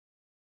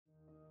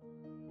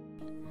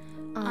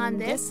On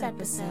this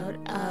episode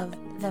of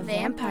The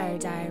Vampire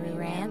Diary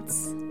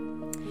Rants,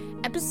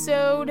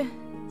 Episode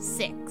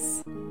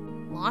 6,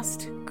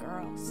 Lost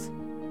Girls.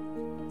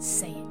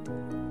 say it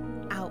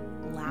out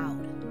loud.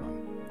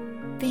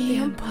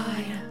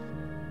 Vampire.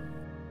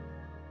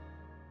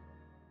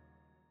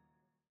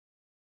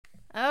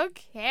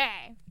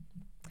 Okay.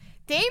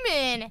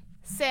 Damon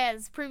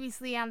says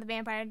previously on The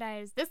Vampire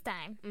Diaries this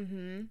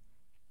time.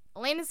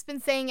 Elena's been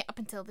saying it up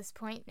until this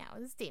point. Now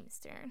it's Damon's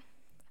turn.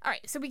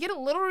 Alright, so we get a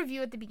little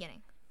review at the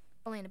beginning.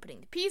 Elena putting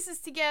the pieces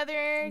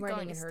together, Writing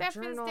going to in her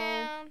Stefan's journal.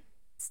 down.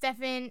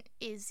 Stefan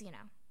is,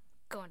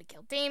 going to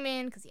kill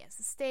Damon because he has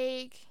the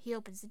stake. He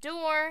opens the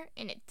door,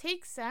 and it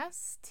takes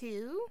us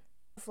to...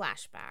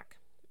 Flashback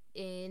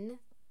in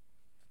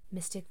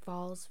Mystic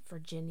Falls,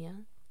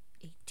 Virginia,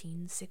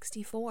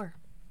 1864.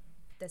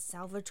 The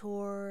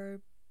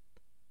Salvatore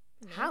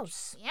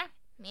house. Yeah,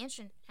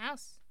 mansion,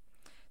 house.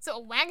 So a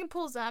wagon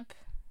pulls up,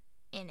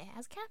 and it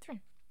has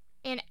Catherine.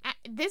 And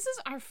this is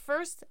our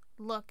first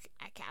look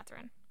at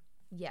Catherine.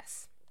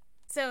 Yes.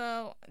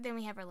 So then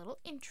we have our little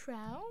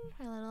intro,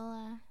 our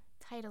little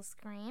title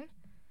screen.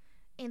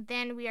 And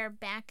then we are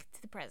back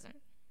to the present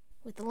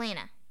with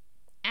Elena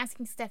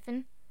asking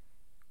Stefan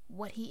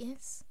what he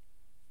is.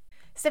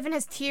 Stefan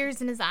has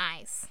tears in his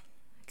eyes.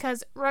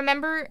 Because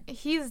remember,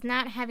 he's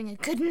not having a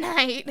good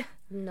night.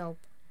 Nope.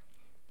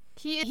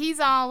 He's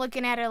all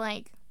looking at her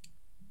like,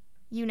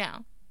 you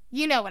know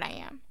what I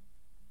am.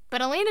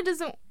 But Elena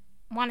doesn't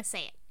want to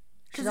say it.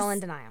 She's all in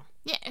denial.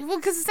 Yeah, well,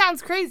 because it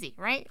sounds crazy,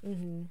 right?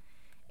 Mm-hmm.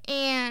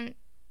 And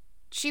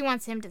she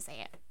wants him to say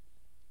it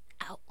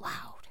out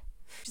loud.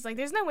 She's like,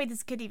 there's no way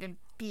this could even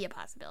be a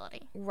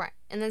possibility. Right.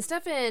 And then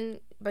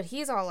Stefan, but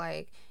he's all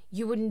like,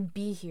 you wouldn't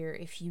be here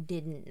if you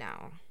didn't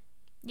know.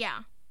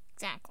 Yeah,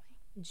 exactly.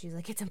 And she's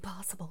like, it's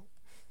impossible.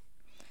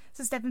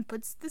 So Stefan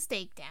puts the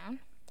stake down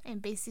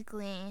and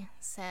basically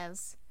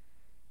says,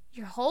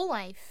 your whole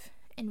life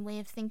and way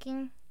of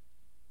thinking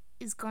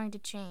is going to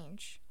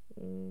change.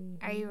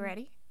 Mm-hmm. Are you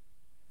ready?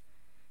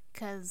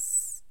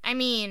 Because,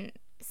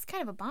 it's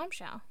kind of a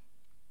bombshell.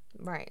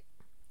 Right.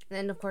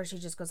 Then, of course, she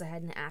just goes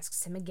ahead and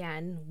asks him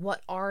again,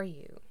 what are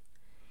you?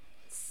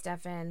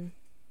 Stefan,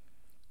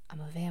 I'm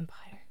a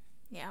vampire.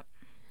 Yep.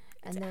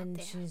 And It's out then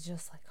there. she's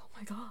just like, oh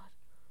my God.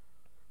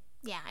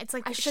 Yeah, it's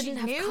like I shouldn't she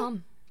have knew.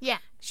 come. Yeah,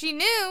 she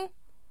knew,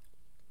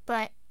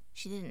 but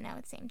she didn't know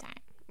at the same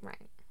time.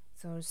 Right.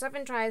 So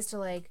Stefan tries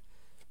to,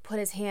 put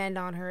his hand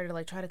on her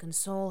to, try to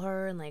console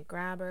her and,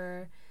 grab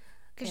her.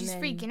 Because And she's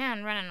then freaking out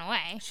and running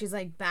away. She's,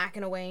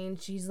 backing away,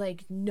 and she's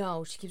like,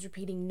 no. She keeps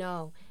repeating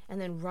no. And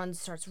then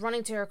starts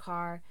running to her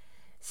car.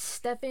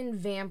 Stefan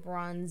vamp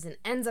runs and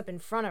ends up in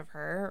front of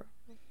her.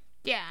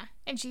 Yeah,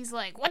 and she's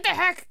like, what the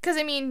heck? Because,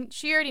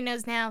 she already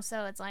knows now,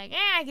 so it's like,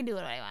 I can do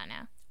what I want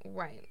now.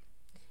 Right.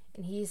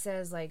 And he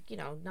says,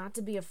 not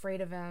to be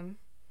afraid of him.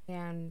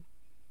 And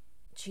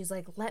she's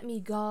like, let me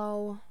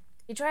go.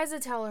 He tries to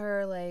tell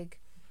her,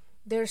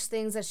 there's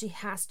things that she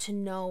has to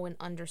know and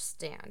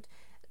understand.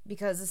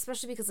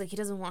 Especially because, he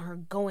doesn't want her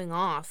going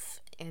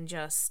off and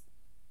just...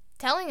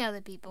 Telling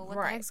other people what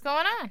the Right. heck's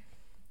going on.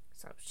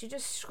 So she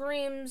just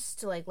screams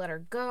to, let her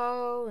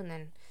go. And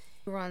then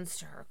runs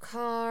to her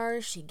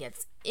car. She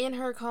gets in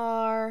her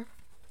car.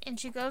 And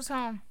she goes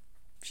home.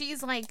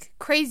 She's,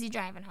 crazy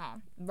driving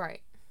home.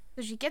 Right.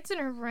 So she gets in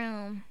her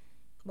room.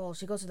 Well,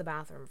 she goes to the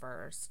bathroom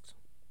first.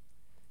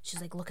 She's,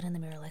 looking in the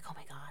mirror oh,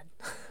 my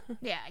God.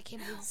 Yeah, I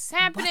can't believe this is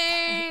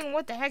happening.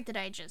 What the heck did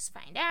I just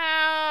find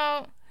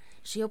out?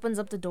 She opens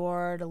up the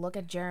door to look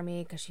at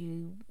Jeremy because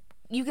you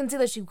can see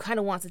that she kind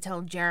of wants to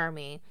tell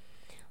Jeremy,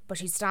 but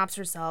she stops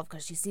herself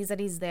because she sees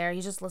that he's there.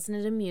 He's just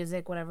listening to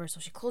music, whatever.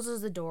 So she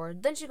closes the door.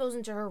 Then she goes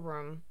into her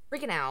room,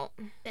 freaking out.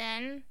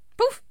 Then,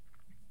 poof,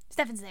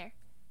 Stefan's there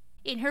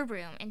in her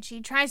room, and she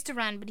tries to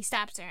run, but he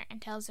stops her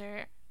and tells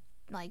her,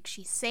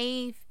 she's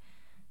safe.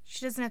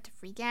 She doesn't have to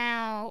freak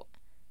out.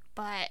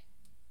 But,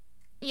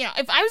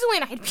 if I was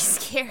Elena, I'd be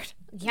scared.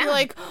 Yeah, I'd be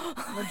like,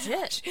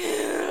 legit.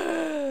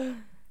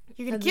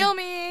 You're gonna kill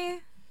me.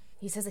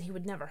 He says that he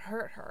would never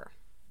hurt her,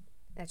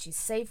 that she's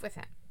safe with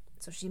him.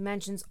 So she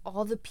mentions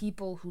all the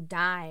people who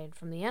died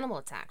from the animal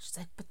attack. She's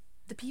like, but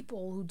the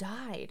people who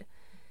died.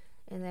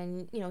 And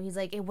then, he's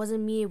like, it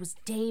wasn't me, it was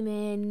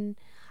Damon.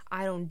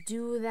 I don't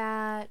do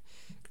that.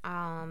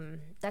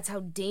 That's how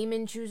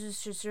Damon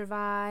chooses to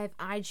survive.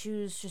 I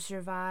choose to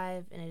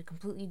survive in a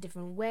completely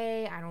different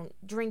way. I don't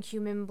drink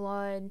human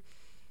blood.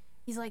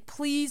 He's like,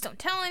 please don't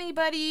tell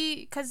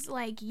anybody, because,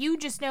 you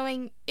just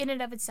knowing in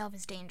and of itself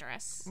is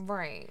dangerous.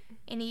 Right.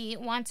 And he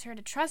wants her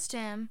to trust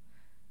him.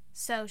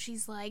 So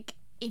she's like,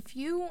 if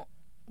you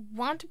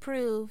want to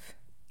prove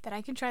that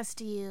I can trust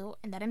you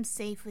and that I'm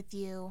safe with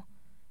you,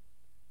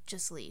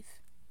 just leave.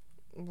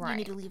 Right. You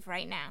need to leave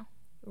right now.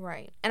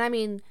 Right.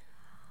 And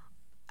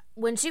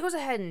when she goes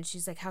ahead and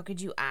she's like, how could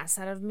you ask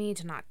that of me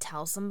to not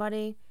tell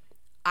somebody?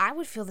 I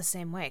would feel the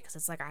same way because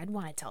it's I'd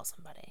want to tell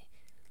somebody.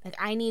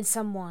 I need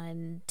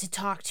someone to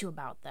talk to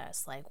about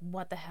this.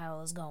 What the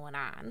hell is going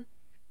on?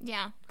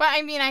 Yeah. But,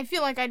 I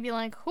feel like I'd be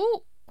like,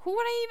 who who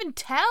would I even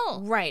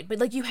tell? Right, but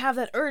like you have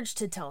that urge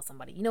to tell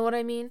somebody. You know what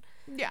I mean?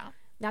 Yeah.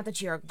 Not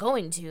that you're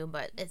going to,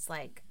 but it's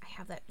like you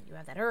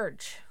have that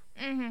urge.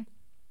 Mm-hmm.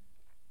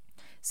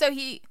 So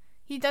he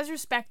does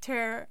respect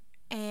her,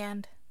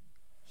 and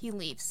he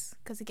leaves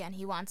because again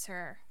he wants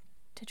her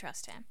to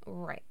trust him.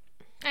 Right.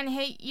 And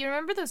hey, you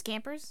remember those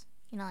campers?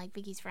 You know, like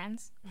Vicky's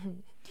friends?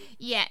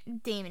 Yeah,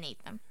 Damon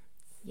ate them.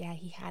 Yeah,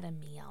 he had a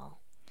meal.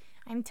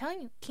 I'm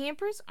telling you,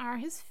 campers are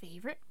his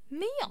favorite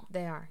meal.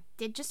 They are.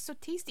 They're just so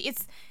tasty.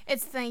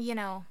 It's the, you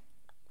know,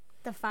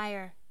 the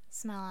fire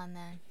smell on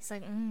them. He's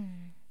like,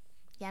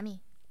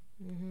 yummy.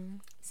 Mm-hmm.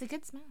 It's a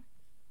good smell.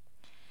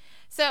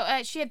 So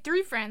she had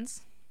 3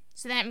 friends.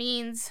 So that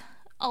means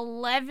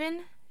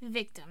 11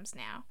 victims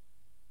now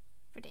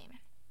for Damon.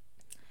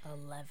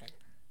 11.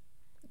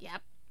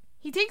 Yep.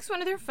 He takes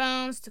one of their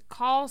phones to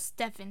call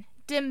Stefan,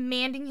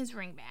 demanding his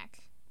ring back.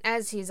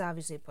 As he's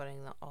obviously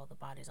putting all the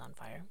bodies on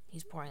fire.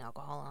 He's pouring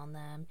alcohol on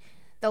them.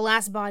 The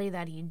last body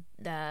that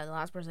the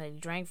last person that he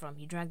drank from,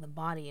 he drank the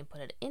body and put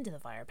it into the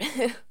fire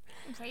pit.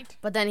 Right.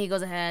 But then he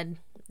goes ahead,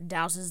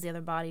 douses the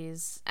other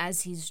bodies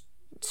as he's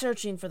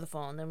searching for the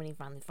phone. Then when he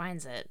finally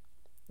finds it,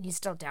 he's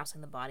still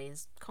dousing the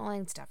bodies,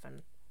 calling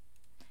Stefan.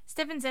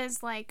 Stefan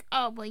says, like,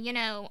 oh, well, you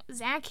know,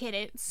 Zach hit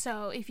it,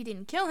 so if you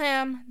didn't kill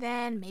him,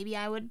 then maybe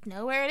I would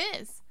know where it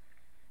is.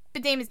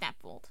 But Damon's not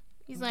fooled.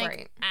 He's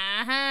like,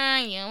 right.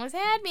 you almost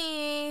had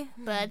me.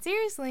 But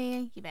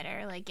seriously, you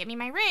better, like, get me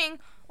my ring,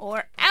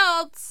 or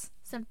else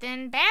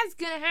something bad's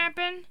gonna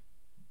happen.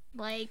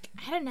 Like,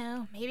 I don't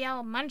know, maybe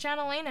I'll munch on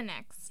Elena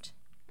next.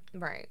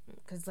 Right.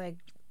 Because, like,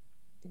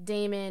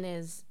 Damon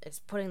is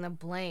putting the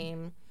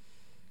blame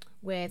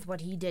with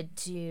what he did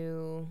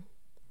to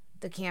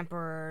the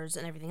campers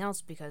and everything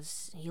else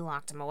because he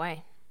locked him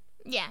away.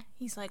 Yeah,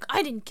 he's like,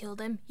 I didn't kill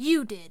them,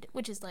 you did,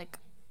 which is like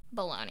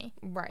baloney.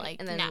 Right. Like,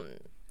 and then, no,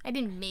 I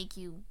didn't make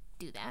you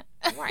do that.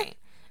 Right.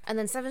 And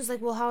then Stefan's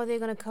like, well, how are they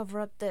going to cover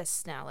up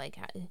this now? Like,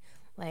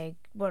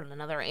 what,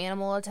 another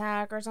animal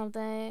attack or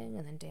something?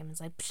 And then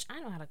Damon's like, I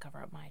know how to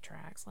cover up my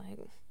tracks. Like,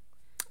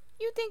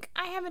 you think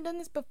I haven't done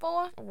this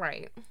before?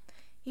 Right.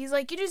 He's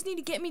like, you just need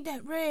to get me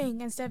that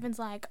ring. And Stefan's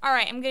like, all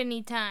right, I'm going to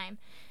need time.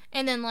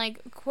 And then, like,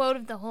 quote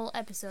of the whole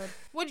episode,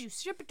 what'd you,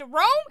 ship it to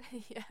Rome?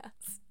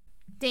 Yes.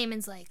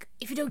 Damon's like,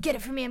 if you don't get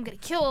it from me, I'm going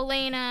to kill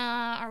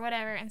Elena or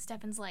whatever. And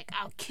Stefan's like,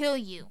 I'll kill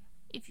you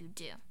if you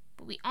do.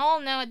 But we all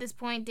know at this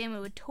point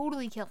Damon would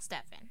totally kill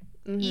Stefan.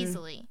 Mm-hmm.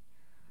 Easily.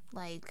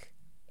 Like,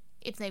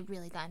 if they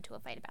really got into a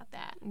fight about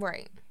that.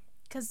 Right.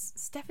 Because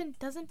Stefan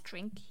doesn't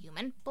drink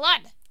human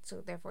blood. So,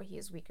 therefore, he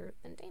is weaker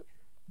than Damon.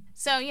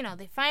 So, you know,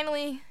 they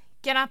finally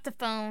get off the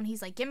phone.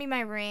 He's like, give me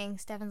my ring.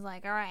 Stefan's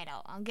like, all right,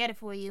 I'll get it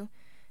for you.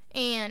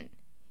 And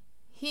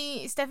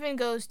Stefan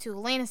goes to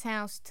Elena's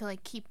house to,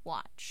 like, keep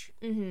watch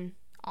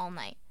all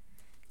night.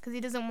 Because he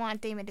doesn't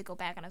want Damon to go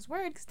back on his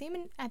word, because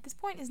Damon, at this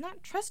point, is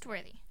not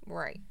trustworthy.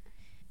 Right.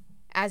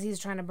 As he's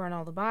trying to burn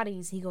all the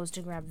bodies, he goes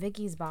to grab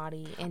Vicky's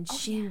body, and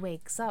she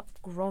wakes up,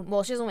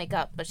 well, she doesn't wake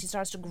up, but she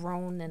starts to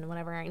groan and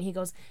whatever, and he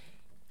goes,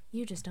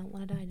 you just don't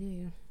want to die, do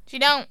you? She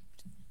don't.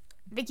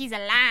 Vicky's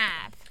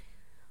alive.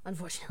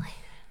 Unfortunately.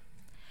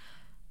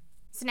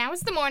 So now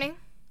it's the morning,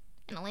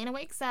 and Elena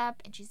wakes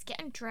up, and she's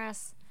getting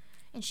dressed,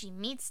 and she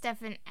meets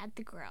Stefan at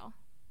the grill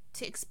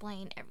to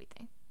explain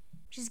everything.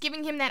 She's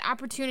giving him that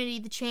opportunity,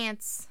 the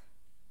chance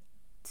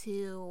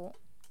to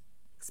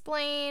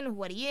explain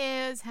what he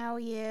is, how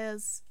he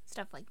is,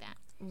 stuff like that.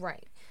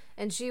 Right.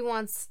 And she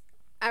wants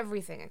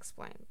everything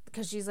explained.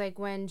 Because she's like,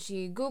 when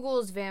she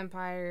Googles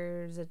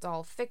vampires, it's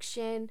all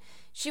fiction.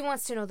 She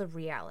wants to know the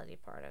reality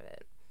part of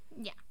it.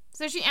 Yeah.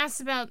 So she asks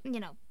about, you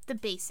know, the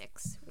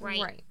basics,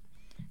 right? Right.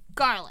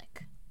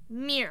 Garlic,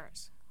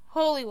 mirrors,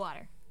 holy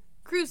water,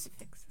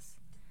 crucifixes.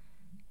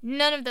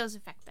 None of those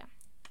affect them,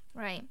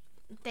 right?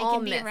 They all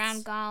can be myths.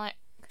 around garlic.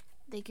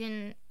 They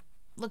can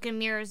look in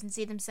mirrors and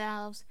see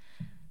themselves.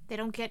 They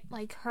don't get,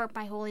 like, hurt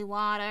by holy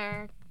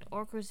water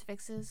or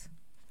crucifixes.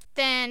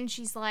 Then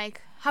she's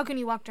like, how can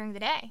you walk during the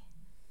day?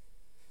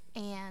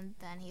 And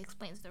then he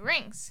explains the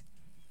rings.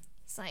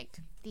 It's like,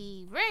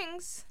 the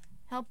rings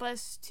help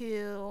us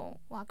to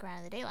walk around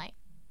in the daylight.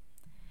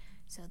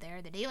 So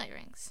they're the daylight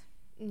rings.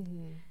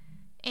 Mm-hmm.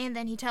 And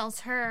then he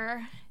tells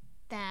her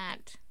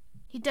that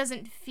he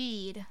doesn't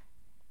feed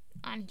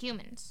on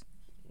humans.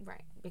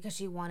 Right. Because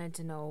she wanted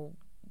to know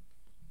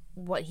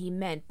what he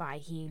meant by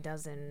he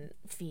doesn't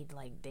feed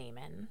like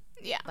Damon.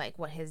 Yeah. Like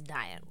what his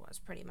diet was,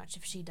 pretty much.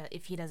 If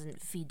he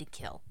doesn't feed to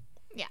kill.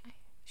 Yeah.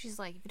 She's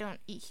like, if you don't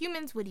eat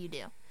humans, what do you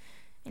do?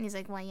 And he's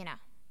like, well, you know,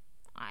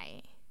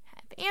 I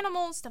have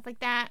animals, stuff like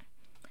that.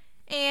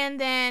 And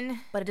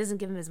then... But it doesn't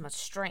give him as much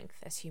strength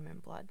as human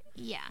blood.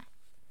 Yeah.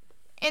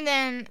 And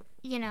then,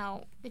 you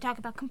know, they talk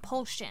about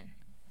compulsion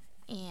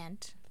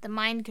and the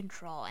mind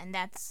control, and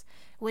that's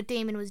what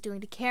Damon was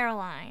doing to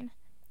Caroline.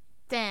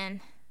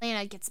 Then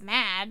Elena gets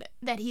mad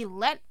that he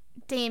let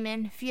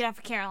Damon feed off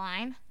of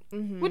Caroline,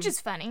 which is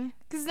funny,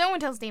 because no one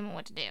tells Damon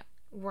what to do.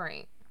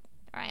 Right.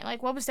 Right?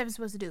 Like, what was Stefan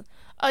supposed to do?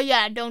 Oh,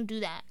 yeah, don't do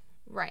that.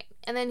 Right.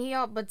 And then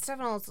but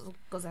Stefan also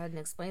goes ahead and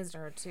explains to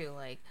her, too,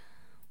 like,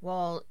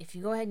 well, if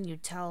you go ahead and you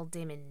tell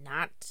Damon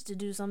not to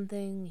do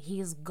something,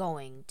 he's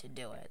going to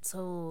do it.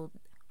 So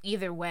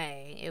either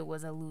way, it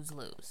was a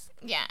lose-lose.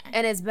 Yeah.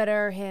 And it's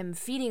better him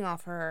feeding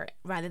off her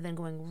rather than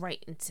going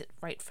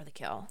right for the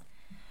kill.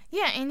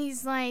 Yeah, and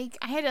he's like,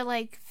 I had to,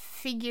 like,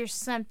 figure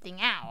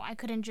something out. I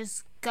couldn't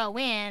just go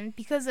in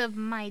because of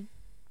my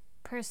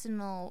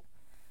personal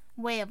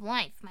way of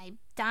life, my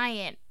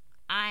diet.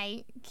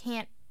 I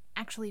can't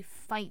actually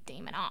fight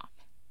Damon off.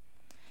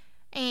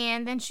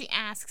 And then she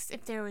asks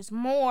if there was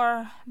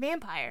more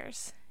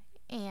vampires.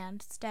 And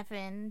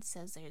Stefan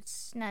says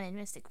there's none in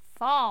Mystic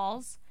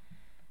Falls,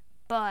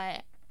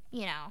 but,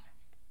 you know,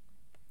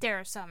 there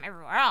are some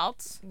everywhere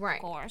else, Right.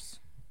 of course.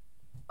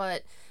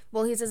 But,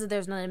 well, he says that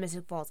there's none in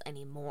Mystic Falls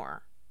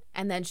anymore.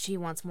 And then she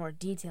wants more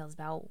details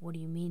about, what do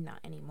you mean not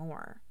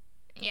anymore?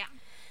 Yeah.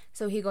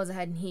 So he goes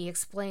ahead and he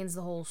explains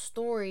the whole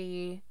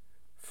story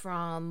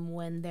from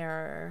when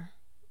the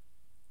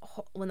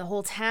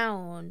whole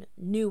town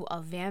knew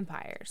of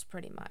vampires,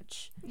 pretty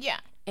much. Yeah.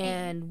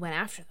 And went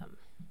after them.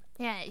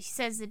 Yeah, he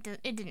says it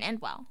didn't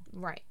end well.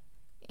 Right.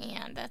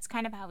 And that's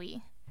kind of how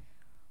he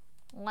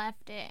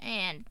left it.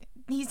 And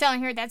he's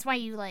telling her that's why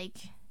you, like,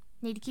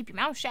 need to keep your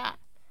mouth shut.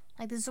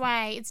 Like, this is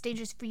why it's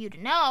dangerous for you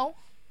to know.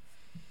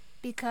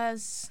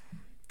 Because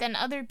then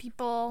other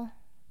people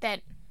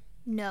that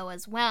know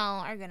as well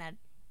are going to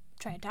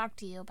try to talk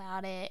to you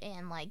about it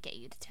and, like, get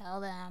you to tell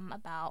them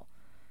about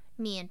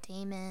me and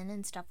Damon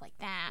and stuff like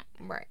that.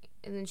 Right.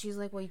 And then she's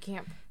like, well, you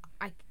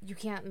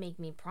can't make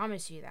me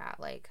promise you that.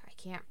 Like, I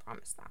can't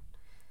promise that.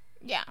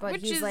 Yeah. But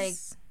which he's is like,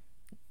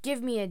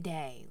 give me a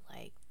day,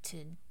 like,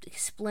 to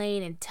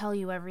explain and tell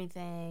you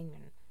everything.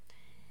 And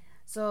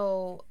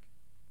so...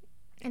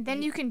 And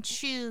then you can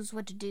choose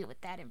what to do with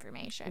that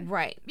information.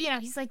 Right. You know,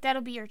 he's like,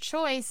 that'll be your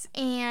choice.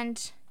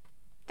 And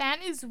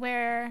that is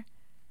where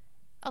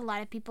a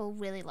lot of people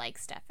really like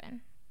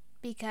Stefan.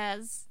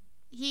 Because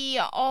he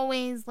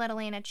always let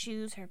Elena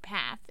choose her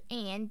path.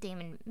 And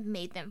Damon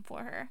made them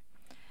for her.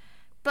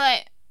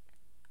 But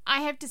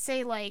I have to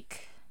say,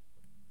 like,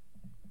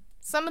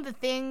 some of the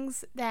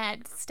things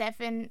that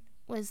Stefan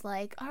was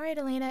like, all right,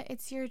 Elena,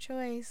 it's your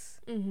choice.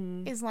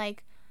 Mm-hmm. Is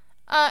like,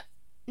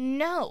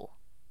 no.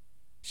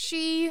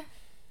 She,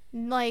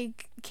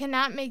 like,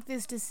 cannot make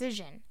this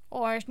decision.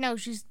 Or, no,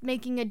 she's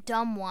making a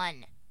dumb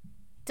one.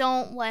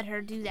 Don't let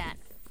her do that.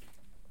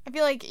 I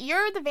feel like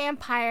you're the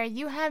vampire.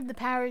 You have the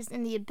powers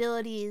and the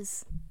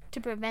abilities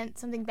to prevent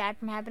something bad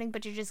from happening,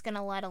 but you're just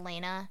gonna let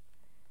Elena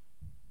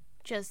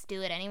just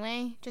do it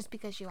anyway, just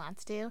because she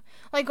wants to.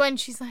 Like, when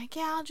she's like,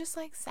 yeah, I'll just,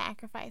 like,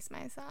 sacrifice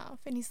myself.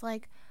 And he's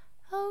like,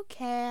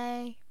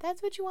 okay,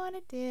 that's what you want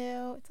to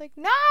do. It's like,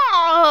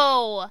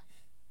 no!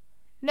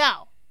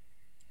 No.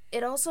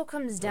 It also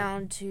comes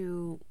down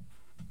to,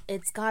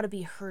 it's got to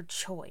be her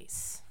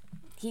choice.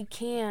 He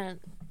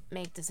can't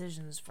make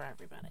decisions for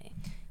everybody.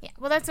 Yeah,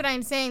 well, that's what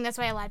I'm saying. That's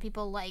why a lot of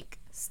people like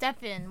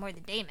Stefan more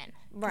than Damon.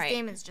 'Cause Right.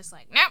 Damon's just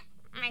like, nope,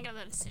 I'm making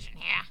the decision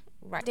here.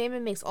 Right.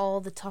 Damon makes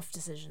all the tough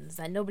decisions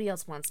that nobody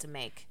else wants to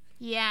make.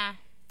 Yeah,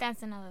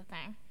 that's another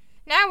thing.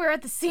 Now we're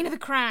at the scene of the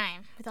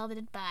crime with all the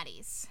dead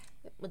bodies.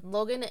 With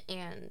Logan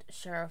and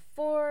Sheriff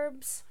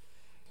Forbes,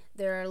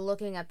 they're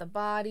looking at the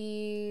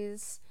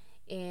bodies,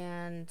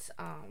 and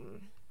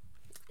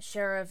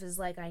Sheriff is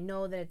like, I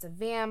know that it's a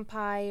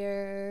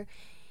vampire,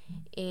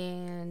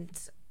 and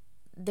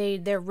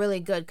they're really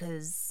good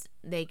because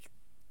they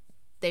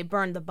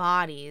burned the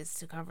bodies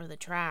to cover the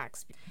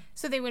tracks.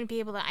 So they wouldn't be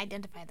able to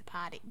identify the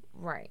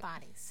Right.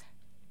 bodies.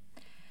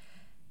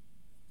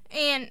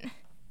 And,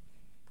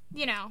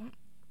 you know,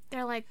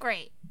 they're like,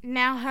 great,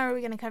 now how are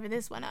we going to cover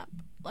this one up?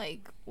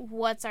 Like,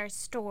 what's our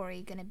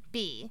story going to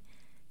be?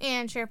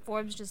 And Sheriff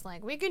Forbes just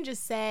like, we can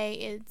just say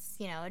it's,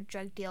 you know, a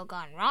drug deal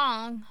gone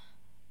wrong.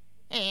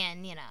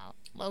 And, you know,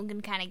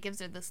 Logan kind of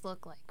gives her this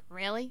look like,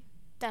 really?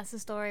 That's the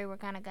story we're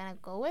kind of going to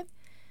go with?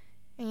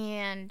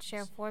 And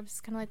Sheriff Forbes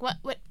is kind of like,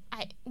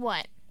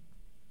 what?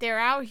 They're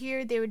out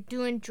here, they were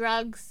doing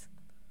drugs.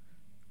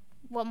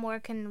 What more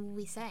can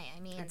we say? I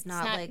mean, It's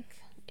not like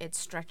it's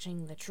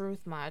stretching the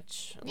truth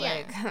much.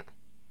 Yeah. Like,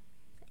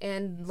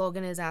 and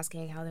Logan is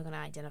asking how they're going to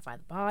identify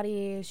the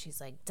bodies.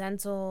 She's like,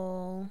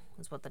 dental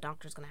is what the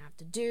doctor's going to have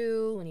to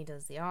do when he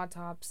does the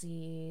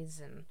autopsies.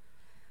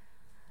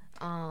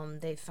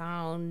 And they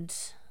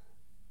found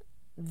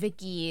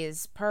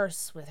Vicky's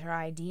purse with her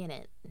ID in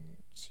it. And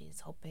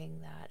she's hoping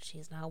that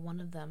she's not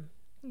one of them.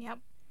 Yep.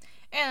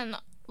 And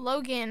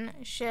Logan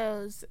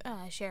shows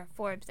Sheriff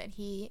Forbes that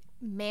he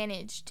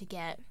managed to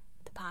get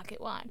the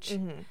pocket watch.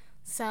 Mm-hmm.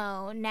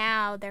 So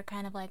now they're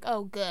kind of like,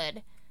 oh,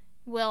 good.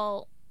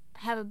 We'll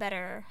have a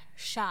better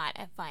shot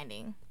at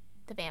finding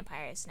the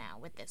vampires now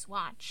with this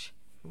watch.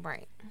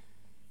 Right.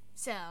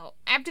 So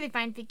after they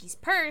find Vicky's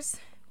purse,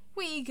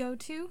 we go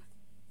to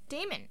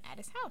Damon at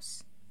his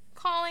house,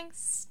 calling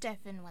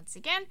Stefan once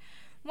again,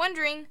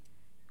 wondering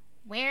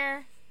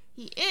where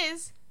he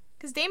is,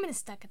 because Damon is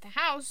stuck at the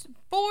house,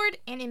 bored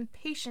and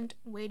impatient,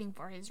 waiting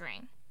for his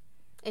ring.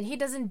 And he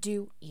doesn't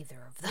do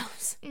either of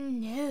those.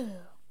 No.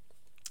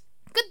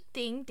 Good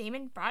thing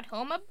Damon brought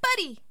home a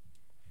buddy.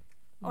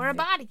 Or a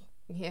body.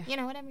 Yeah. You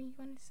know, whatever you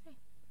want to say.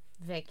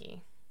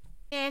 Vicky.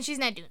 And she's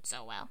not doing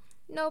so well.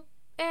 Nope.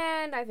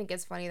 And I think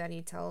it's funny that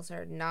he tells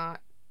her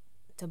not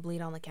to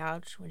bleed on the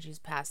couch when she's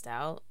passed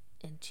out,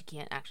 and she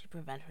can't actually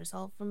prevent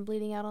herself from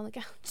bleeding out on the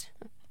couch.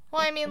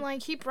 Well, I mean,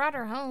 like, he brought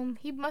her home.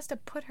 He must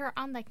have put her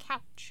on the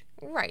couch.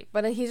 Right,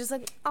 but he's just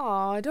like,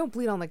 aw, don't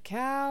bleed on the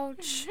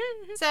couch.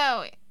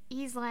 So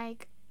he's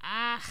like,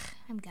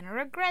 I'm gonna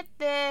regret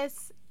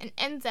this, and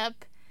ends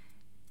up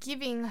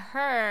giving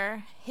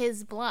her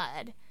his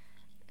blood.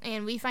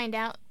 And we find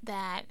out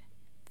that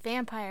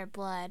vampire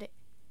blood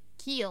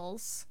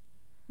heals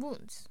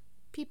wounds,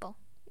 people.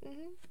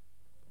 Mm-hmm.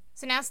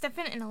 So now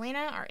Stefan and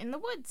Elena are in the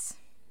woods.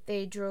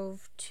 They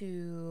drove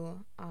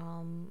to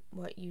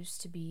what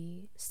used to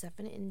be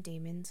Stefan and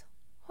Damon's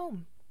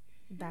home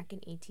back in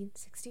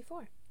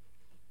 1864.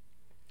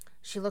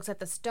 She looks at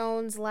the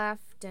stones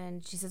left,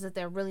 and she says that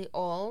they're really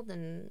old,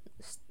 and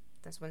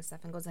that's when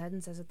Stefan goes ahead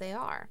and says that they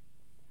are.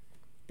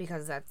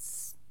 Because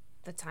that's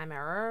the time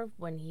era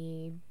when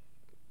he,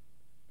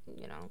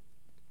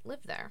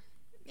 lived there.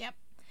 Yep.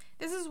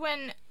 This is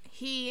when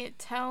he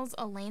tells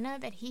Elena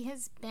that he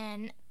has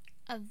been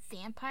a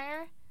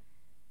vampire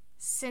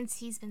since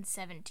he's been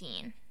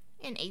 17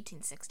 in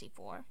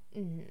 1864.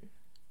 Mm-hmm.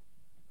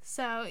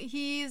 So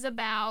he's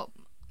about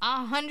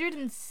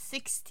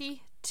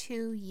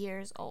 162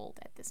 years old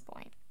at this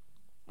point,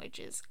 which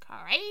is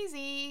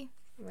crazy.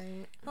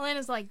 Right.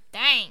 Elena's like,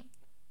 dang.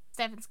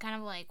 Stefan's kind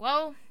of like,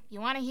 well, you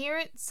want to hear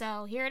it,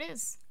 so here it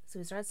is. So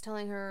he starts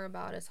telling her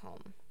about his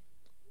home,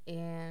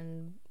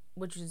 and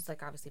which is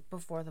like obviously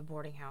before the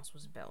boarding house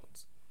was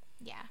built.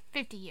 Yeah,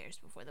 50 years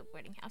before the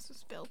boarding house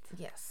was built.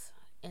 Yes.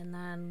 And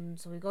then,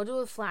 so we go to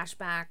a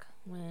flashback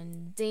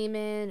when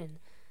Damon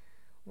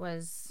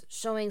was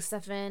showing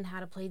Stefan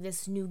how to play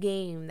this new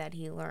game that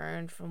he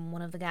learned from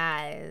one of the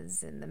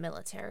guys in the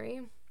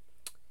military.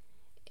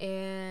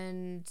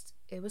 And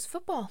it was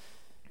football.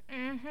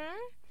 Mm-hmm.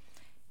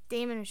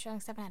 Damon was showing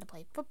Stefan how to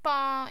play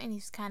football, and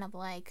he's kind of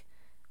like,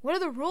 what are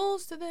the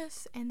rules to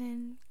this? And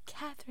then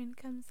Catherine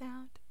comes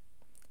out.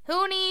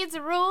 Who needs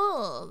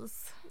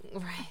rules?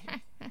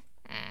 Right.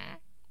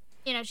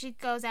 She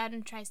goes out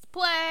and tries to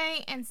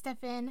play, and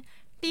Stefan,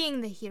 being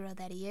the hero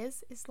that he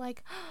is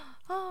like,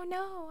 oh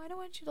no, I don't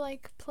want you to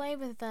like play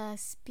with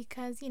us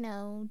because,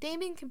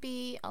 Damon can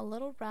be a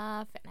little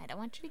rough and I don't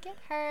want you to get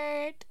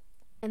hurt.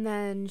 And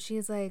then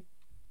she's like,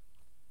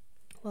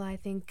 well, I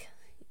think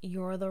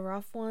you're the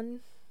rough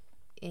one.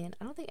 And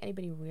I don't think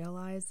anybody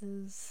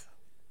realizes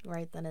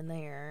right then and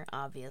there,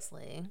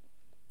 obviously,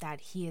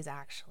 that he is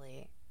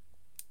actually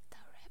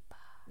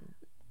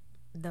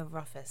the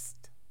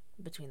roughest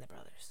between the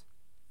brothers.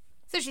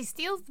 So she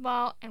steals the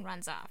ball and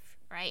runs off,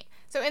 right?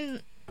 So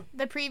in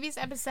the previous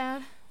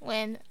episode,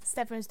 when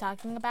Stefan was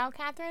talking about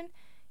Catherine,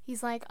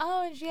 he's like,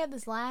 oh, and she had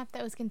this laugh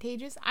that was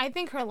contagious. I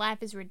think her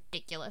laugh is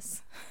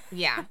ridiculous.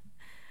 Yeah.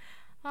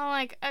 I'm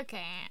like,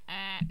 okay,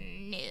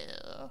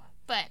 no.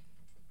 But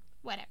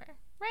whatever,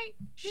 right?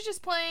 She's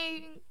just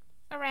playing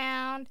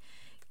around,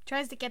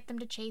 tries to get them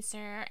to chase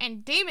her,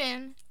 and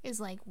Damon is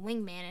like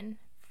wingmaning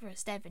for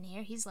Stefan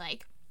here. He's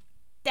like,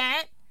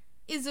 that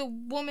is a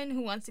woman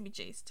who wants to be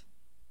chased.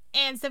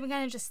 And Stefan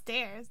kind of just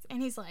stares,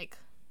 and he's like,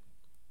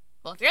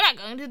 well, if you're not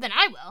going to, then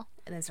I will.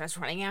 And then starts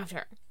running after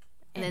her.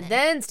 And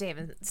then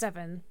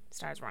Stefan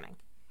starts running.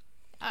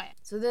 Oh, yeah.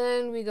 So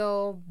then we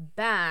go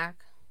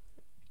back,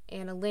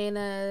 and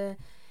Elena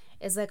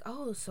is like,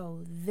 oh,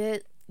 so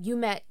you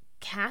met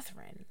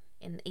Catherine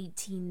in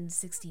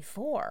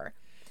 1864,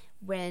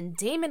 when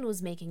Damon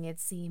was making it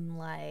seem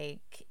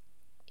like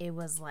it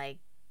was like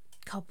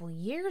a couple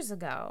years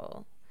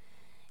ago.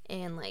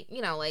 And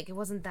it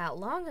wasn't that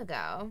long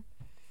ago.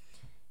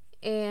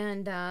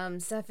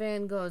 And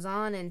Stefan goes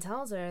on and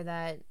tells her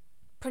that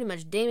pretty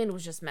much Damon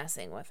was just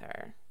messing with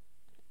her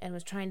and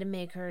was trying to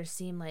make her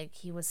seem like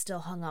he was still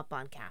hung up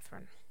on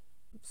Catherine.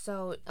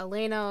 So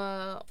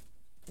Elena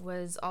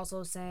was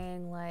also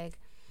saying that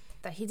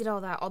he did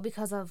all that all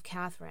because of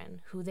Catherine,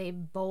 who they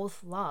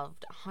both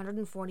loved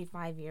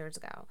 145 years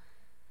ago.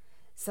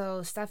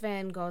 So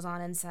Stefan goes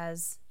on and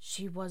says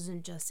she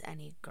wasn't just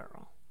any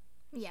girl.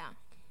 Yeah.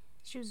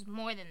 She was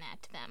more than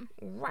that to them.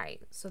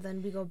 Right. So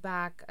then we go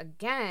back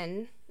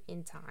again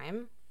in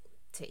time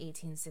to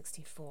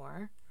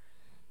 1864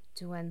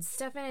 to when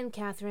Stefan and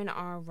Catherine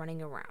are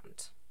running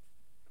around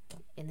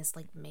in this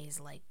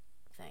maze-like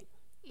thing.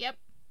 Yep.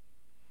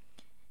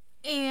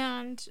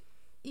 And,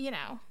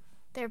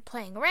 they're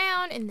playing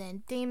around, and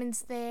then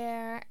Damon's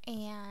there,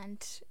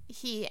 and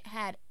he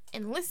had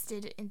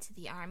enlisted into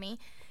the army,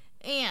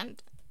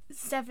 and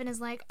Stefan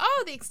is like,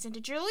 oh, they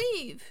extended your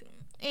leave.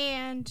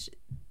 And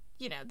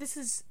this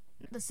is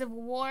the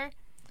Civil War,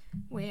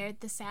 where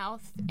the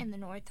South and the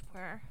North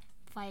were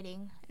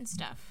fighting and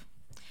stuff.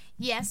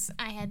 Yes,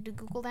 I had to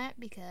Google that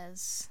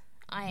because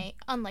I,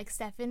 unlike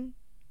Stefan,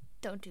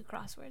 don't do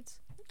crosswords.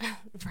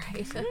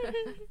 Right.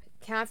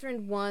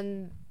 Catherine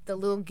won the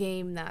little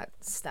game that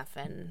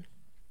Stefan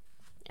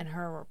and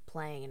her were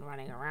playing and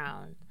running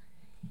around.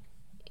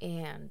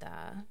 And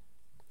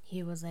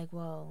he was like,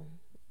 well,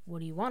 what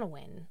do you want to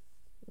win?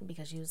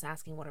 because she was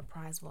asking what her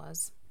prize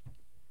was.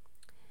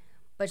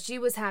 But she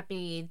was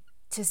happy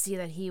to see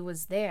that he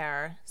was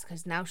there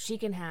because now she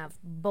can have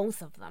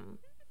both of them.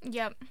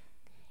 Yep.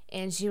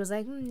 And she was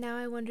like, now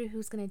I wonder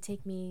who's going to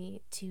take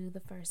me to the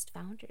first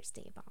Founders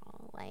Day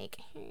ball. Like,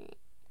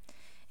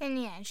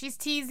 And yeah, she's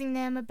teasing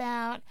them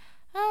about,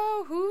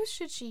 oh, who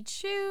should she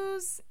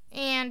choose?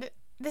 And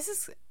this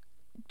is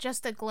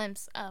just a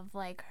glimpse of,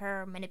 like,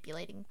 her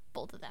manipulating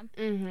both of them.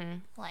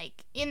 mm-hmm.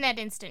 Like, in that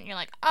instant, you're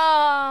like,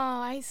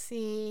 oh, I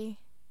see.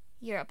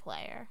 You're a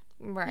player.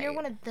 Right. You're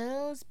one of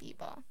those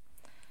people.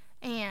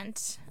 And,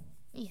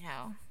 you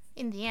know,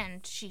 in the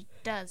end, she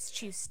does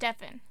choose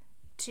Stefan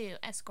to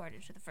escort her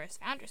to the first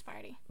Founders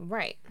Party.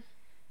 Right.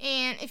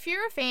 And if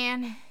you're a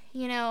fan,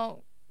 you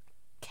know,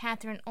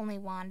 Catherine only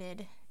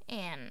wanted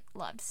and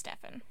loved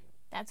Stefan.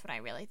 That's what I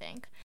really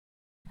think.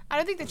 I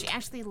don't think that she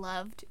actually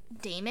loved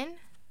Damon.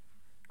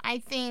 I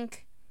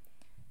think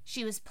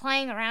she was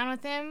playing around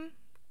with him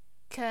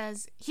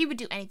because he would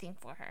do anything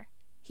for her.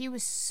 He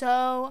was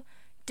so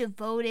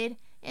devoted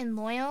and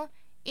loyal,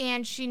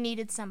 and she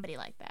needed somebody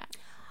like that.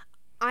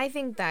 I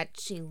think that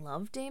she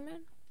loved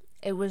Damon.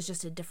 It was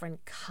just a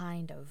different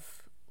kind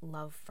of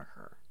love for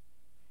her.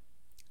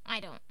 I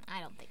don't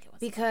think it was.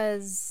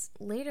 Because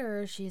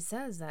later she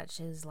says that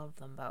she's loved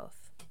them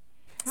both.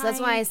 So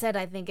that's why I said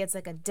I think it's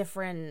like a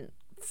different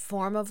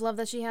form of love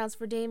that she has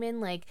for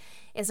Damon. Like,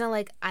 it's not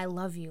like I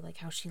love you, like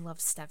how she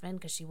loves Stefan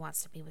because she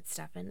wants to be with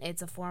Stefan.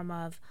 It's a form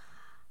of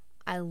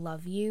I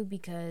love you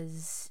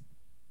because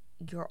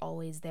you're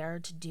always there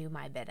to do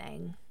my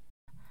bidding.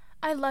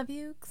 I love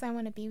you because I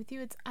want to be with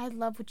you. It's I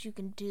love what you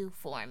can do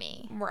for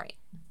me. Right.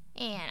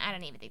 And I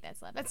don't even think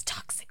that's love. That's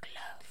toxic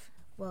love.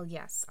 Well,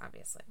 yes,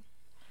 obviously.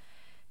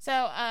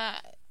 So,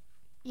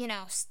 you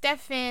know,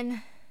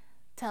 Stefan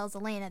tells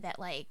Elena that,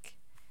 like,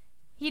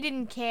 he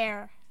didn't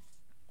care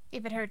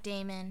if it hurt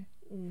Damon.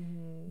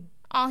 Mm-hmm.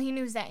 All he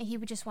knew is that he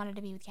just wanted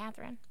to be with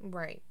Catherine.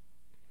 Right.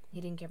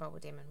 He didn't care about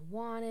what Damon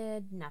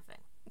wanted, nothing.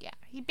 Yeah,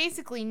 he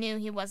basically knew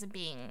he wasn't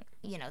being,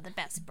 you know, the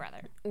best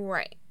brother.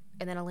 Right.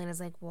 And then Elena's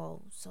like,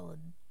 well, so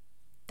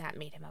that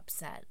made him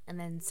upset. And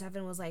then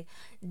Stefan was like,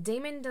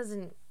 Damon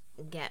doesn't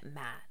get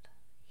mad.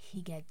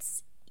 He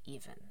gets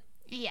even.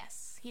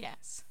 Yes, he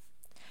does.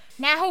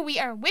 Now we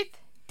are with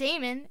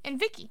Damon and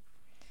Vicky.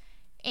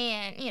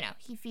 And, you know,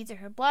 he feeds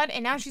her blood,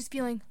 and now she's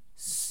feeling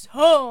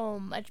so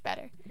much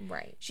better.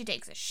 Right. She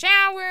takes a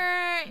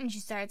shower, and she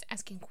starts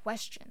asking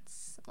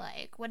questions.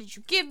 Like, what did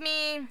you give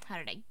me? How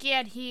did I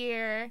get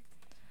here?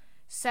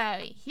 So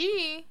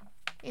he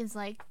is,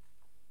 like,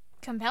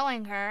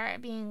 compelling her,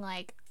 being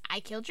like, I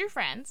killed your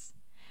friends.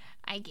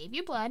 I gave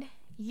you blood.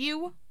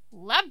 You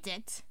loved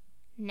it.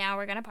 Now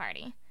we're gonna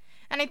party.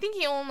 And I think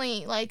he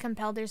only, like,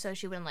 compelled her so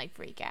she wouldn't, like,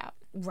 freak out.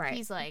 Right.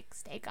 He's like,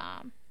 stay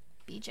calm.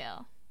 Be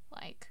chill.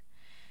 Like,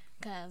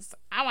 because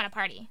I want to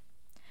party.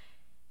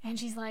 And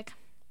she's like,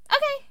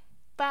 okay.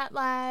 But,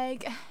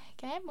 like,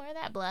 can I have more of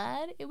that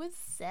blood? It was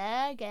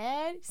so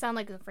good. You sound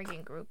like a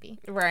freaking groupie.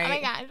 Right. Oh,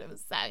 my gosh. It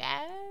was so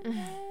good.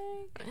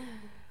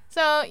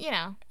 So, you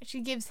know,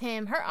 she gives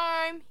him her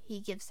arm. He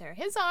gives her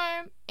his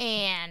arm.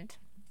 And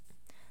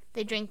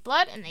they drink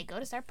blood and they go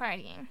to start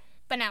partying.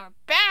 But now we're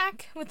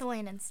back with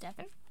Elena and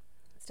Stefan.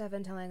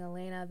 Stefan telling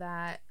Elena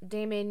that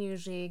Damon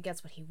usually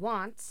gets what he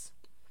wants.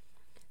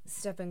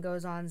 Stefan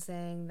goes on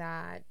saying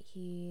that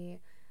he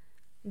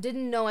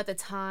didn't know at the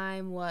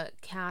time what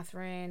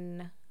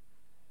Catherine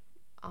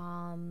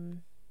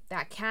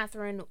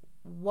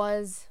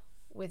was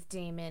with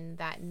Damon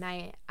that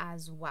night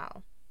as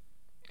well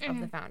of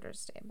the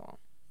Founders Day ball.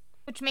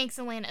 Which makes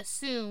Elena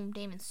assume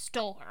Damon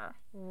stole her.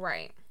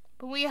 Right.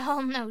 But we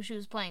all know she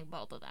was playing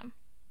both of them.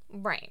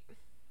 Right.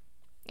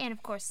 And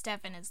of course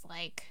Stefan is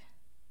like,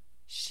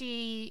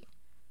 she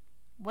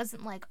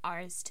wasn't like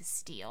ours to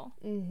steal.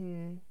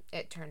 Mm-hmm.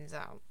 It turns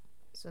out.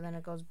 So then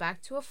it goes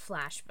back to a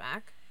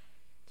flashback.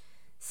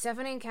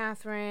 Stefan and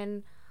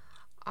Catherine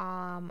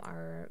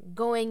are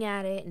going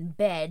at it in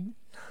bed,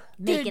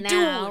 making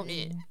out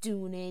and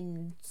doing it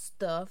and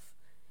stuff.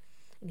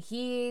 And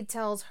he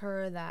tells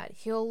her that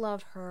he'll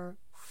love her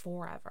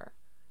forever.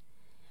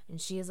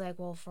 And she's like,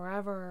 well,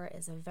 forever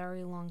is a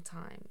very long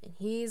time. And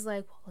he's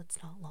like, well,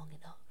 it's not long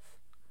enough.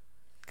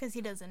 Because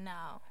he doesn't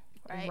know,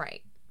 right?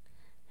 Right.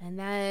 And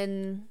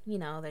then, you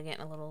know, they're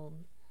getting a little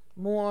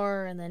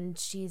more, and then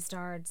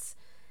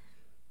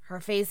her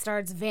face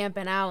starts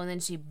vamping out, and then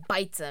she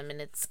bites him, and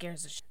it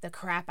scares the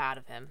crap out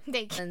of him.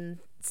 And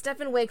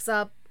Stefan wakes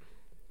up,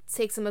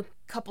 takes him a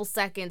couple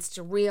seconds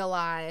to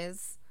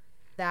realize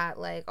that,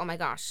 like, oh my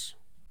gosh,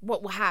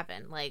 what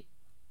happened? Like,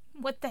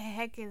 what the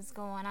heck is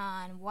going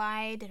on?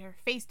 Why did her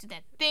face do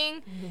that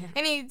thing? Yeah.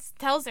 And he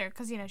tells her,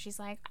 because, you know, she's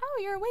like, oh,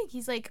 you're awake.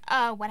 He's like,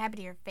 what happened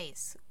to your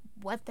face?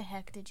 What the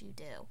heck did you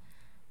do?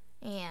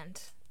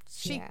 And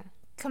she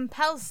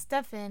compels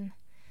Stefan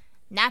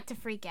not to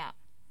freak out.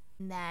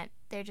 That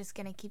they're just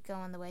going to keep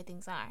going the way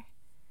things are.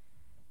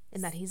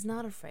 And that he's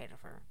not afraid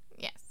of her.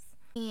 Yes.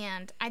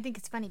 And I think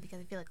it's funny because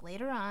I feel like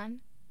later on,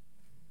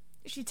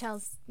 she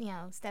tells, you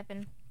know,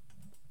 Stefan,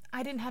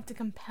 I didn't have to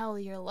compel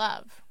your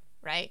love,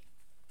 right?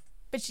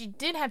 But she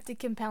did have to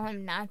compel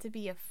him not to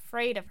be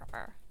afraid of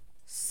her.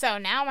 So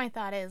now my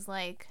thought is,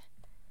 like,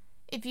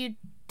 if you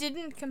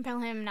didn't compel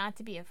him not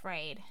to be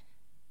afraid,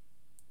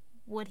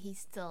 would he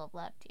still have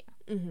loved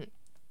you? Mm-hmm.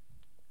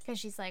 Because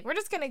she's like, we're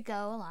just going to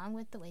go along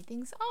with the way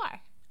things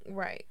are.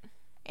 Right.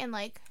 And,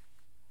 like,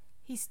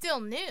 he still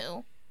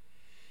knew,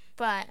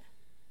 but,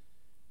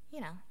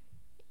 you know,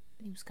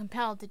 he was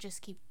compelled to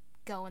just keep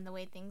going the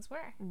way things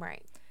were.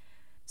 Right.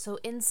 So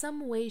in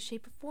some way,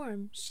 shape, or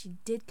form, she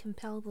did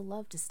compel the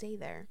love to stay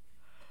there.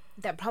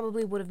 That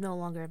probably would have no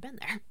longer been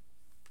there.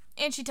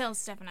 And she tells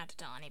Stefan not to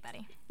tell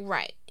anybody.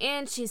 Right.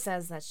 And she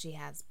says that she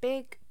has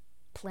big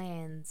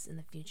plans in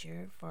the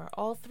future for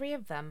all three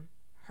of them.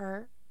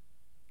 Her,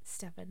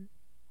 Stefan,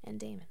 and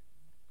Damon.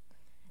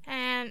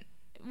 And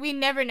we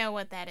never know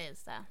what that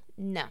is, though.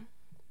 No.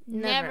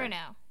 Never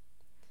know.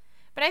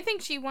 But I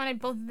think she wanted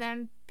both of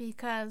them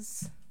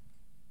because,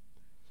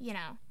 you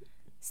know,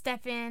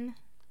 Stefan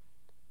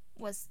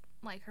was,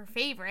 like, her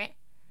favorite.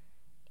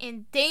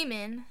 And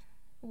Damon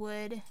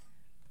would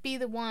be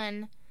the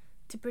one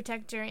to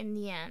protect her in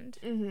the end,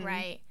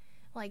 right?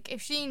 Like,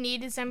 if she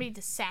needed somebody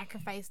to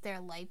sacrifice their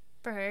life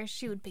for her,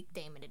 she would pick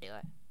Damon to do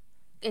it.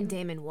 And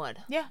Damon would.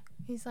 Yeah.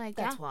 He's like,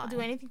 That's yeah, why. I'll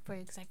do anything for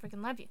you because I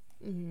freaking love you.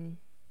 Mm-hmm.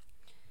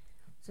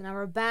 So now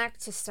we're back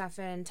to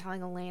Stefan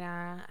telling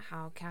Elena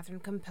how Catherine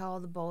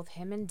compelled both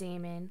him and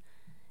Damon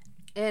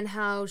and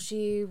how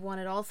she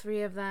wanted all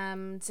three of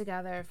them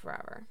together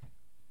forever.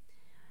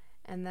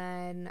 And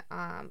then,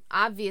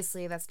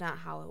 obviously, that's not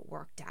how it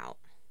worked out.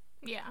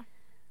 Yeah.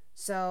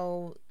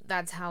 So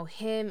that's how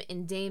him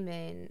and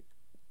Damon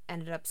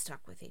ended up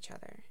stuck with each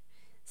other.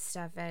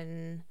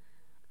 Stefan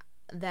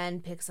then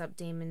picks up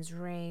Damon's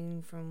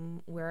ring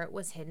from where it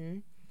was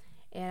hidden.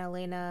 And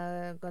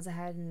Elena goes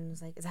ahead and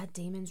is like, is that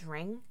Damon's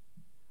ring?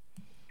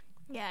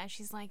 Yeah,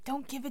 she's like,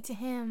 don't give it to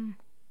him.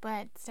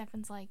 But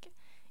Stefan's like,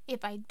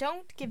 if I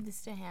don't give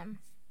this to him,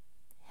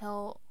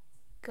 he'll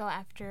go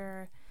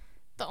after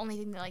the only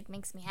thing that, like,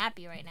 makes me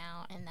happy right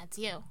now, and that's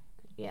you.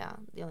 Yeah,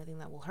 the only thing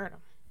that will hurt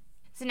him.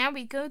 So now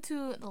we go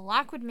to the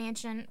Lockwood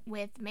Mansion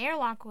with Mayor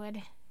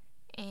Lockwood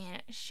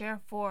and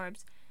Sheriff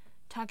Forbes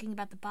talking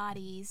about the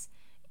bodies.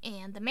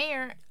 And the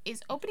mayor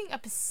is opening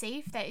up a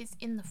safe that is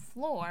in the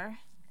floor.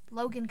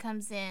 Logan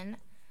comes in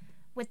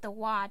with the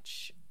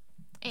watch,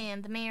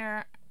 and the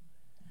mayor,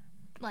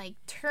 like,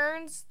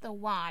 turns the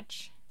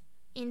watch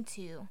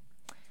into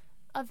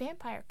a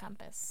vampire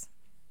compass,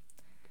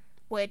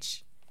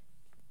 which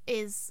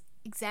is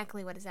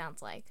exactly what it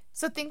sounds like.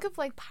 So think of,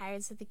 like,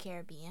 Pirates of the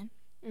Caribbean,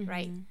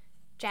 right?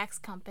 Jack's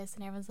compass,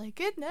 and everyone's like,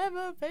 it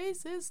never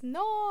faces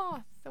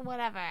north, or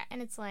whatever.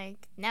 And it's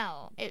like,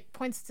 no, it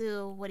points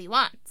to what he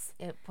wants.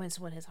 It points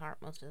to what his heart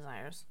most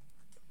desires.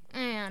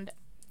 And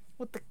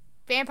with the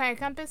vampire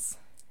compass,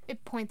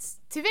 it points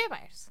to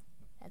vampires.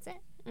 That's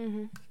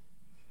it.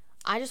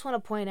 I just want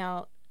to point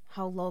out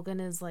how Logan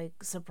is,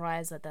 like,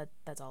 surprised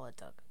that's all it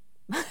took.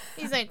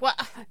 He's like, what?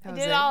 I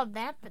did all of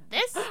that for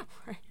this?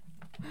 Right.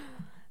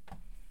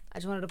 I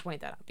just wanted to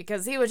point that out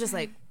because he was just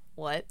like,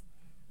 what?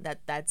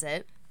 That's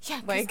it?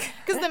 Yeah, like,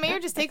 because the mayor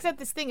just takes out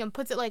this thing and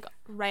puts it, like,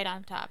 right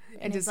on top.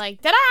 And just it's like,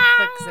 ta-da!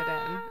 clicks it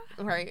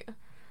in. Right.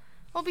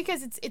 Well,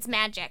 because it's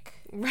magic,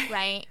 Right.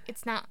 right?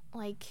 It's not,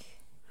 like,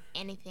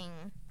 anything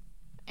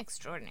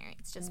extraordinary.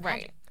 It's just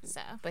magic. So.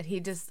 But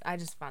I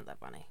just found that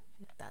funny.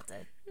 That's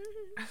it.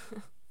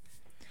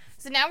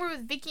 So now we're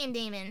with Vicky and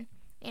Damon.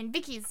 And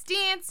Vicky's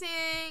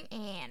dancing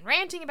and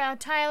ranting about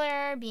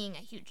Tyler being a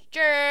huge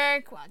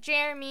jerk while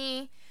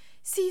Jeremy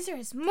sees her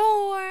as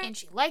more. And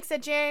she likes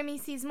that Jeremy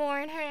sees more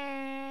in her.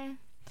 And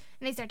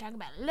they start talking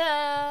about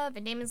love.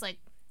 And Damon's like,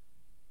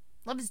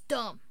 love is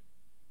dumb.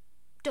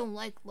 Don't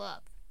like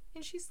love.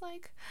 And she's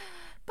like,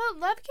 but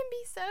love can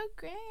be so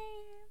great.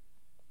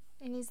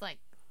 And he's like,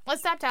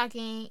 let's stop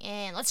talking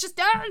and let's just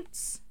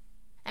dance.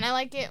 And I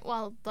like it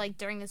while, like,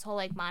 during this whole,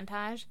 like,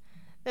 montage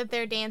that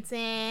they're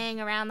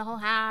dancing around the whole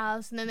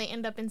house, and then they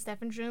end up in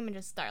Stefan's room and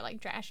just start,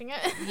 like, trashing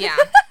it. Yeah.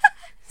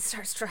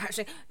 Starts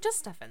trashing. Just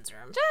Stefan's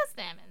room. Just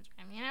Stefan's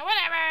room, you know,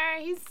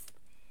 whatever.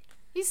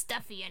 He's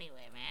stuffy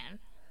anyway, man.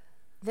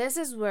 This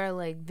is where,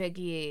 like,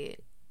 Vicky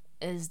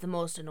is the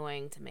most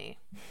annoying to me.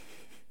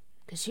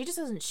 Because she just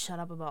doesn't shut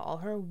up about all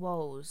her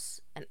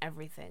woes and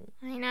everything.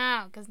 I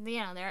know, because, you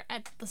know, they're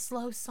at the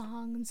slow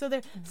song, and so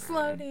they're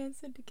slow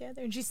dancing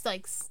together, and she's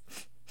like,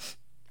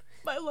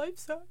 my life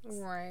sucks.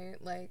 Right,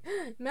 like,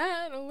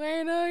 Matt and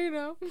Elena, you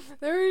know,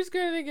 they're just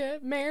gonna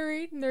get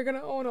married and they're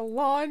gonna own a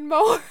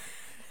lawnmower.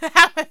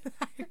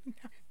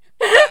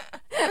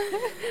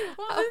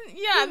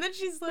 Yeah, and then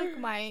she's like,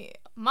 my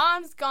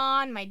mom's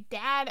gone, my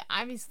dad,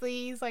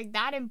 obviously, he's, like,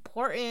 not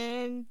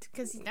important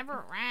because he's never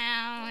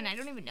around, I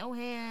don't even know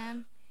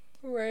him.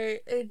 Right.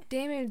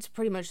 Damon's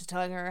pretty much just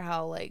telling her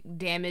how, like,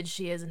 damaged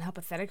she is and how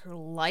pathetic her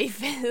life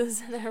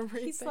is and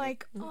everything. He's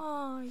like,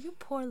 oh, you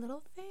poor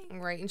little thing.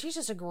 Right, and she's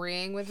just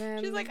agreeing with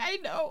him. She's like, I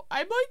know,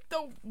 I'm, like,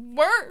 the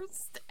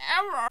worst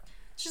ever.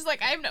 She's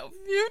like, I have no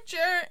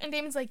future. And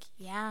Damon's like,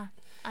 yeah,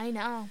 I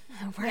know.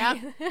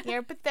 Right. Yep,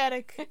 you're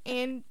pathetic.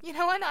 And, you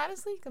know what,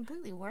 honestly,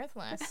 completely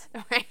worthless.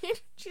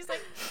 Right? She's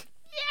like,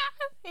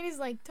 Yeah. And he's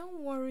like, don't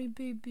worry,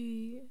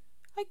 baby.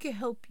 I can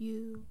help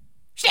you.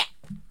 Shit.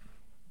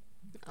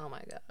 Oh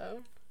my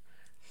god.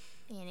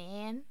 And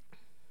Anne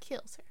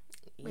kills her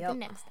with Yep. the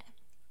next snap.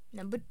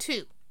 Number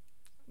 2.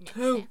 Next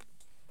snap.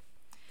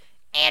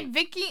 And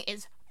Vicky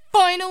is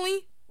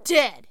finally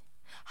dead.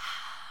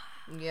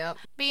 Yep.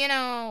 But you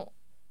know,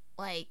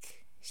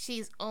 like,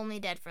 she's only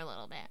dead for a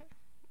little bit.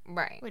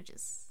 Right. Which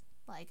is,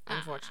 like,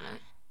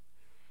 Unfortunate.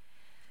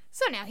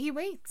 So now he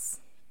waits.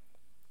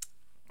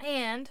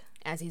 And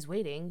As he's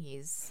waiting,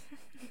 he's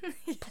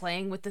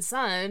playing with the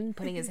sun,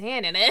 putting his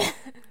hand in it.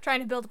 trying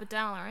to build up a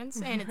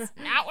tolerance, and it's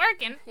not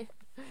working.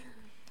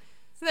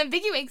 So then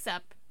Vicky wakes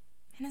up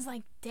and is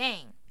like,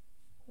 dang,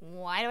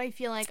 why do I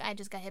feel like I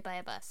just got hit by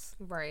a bus?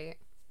 Right.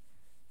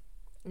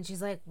 And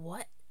she's like,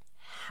 what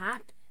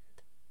happened?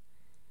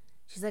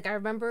 She's like, I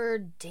remember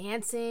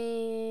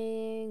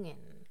dancing and...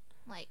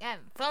 Like,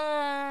 having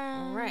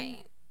fun.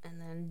 Right. And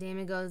then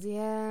Damon goes,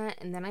 yeah,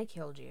 and then I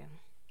killed you.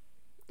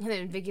 And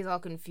then Vicky's all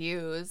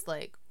confused,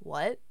 like,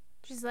 what?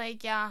 She's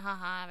like, yeah,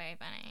 haha, very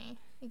funny.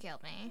 You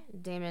killed me.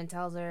 Damon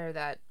tells her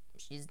that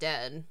she's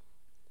dead.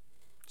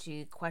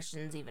 She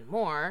questions even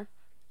more.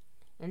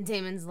 And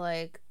Damon's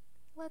like,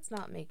 let's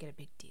not make it a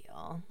big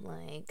deal.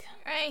 Like,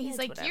 Right, he's it's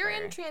like, you're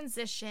whatever. in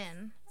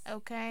transition,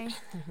 okay?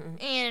 And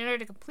in order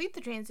to complete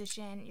the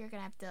transition, you're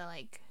gonna have to,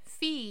 like,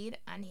 feed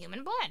on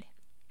human blood.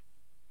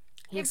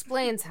 He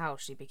explains how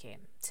she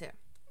became, too.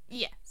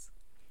 Yes.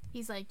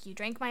 He's like, you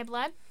drank my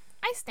blood,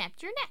 I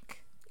snapped your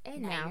neck.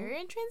 And Now now... you're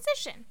in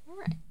transition.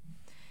 Right.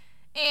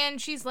 And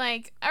she's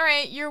like, all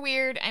right, you're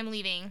weird, I'm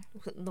leaving.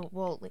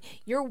 Well,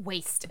 you're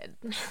wasted.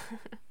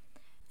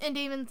 And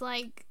Damon's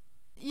like,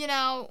 you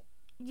know,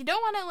 you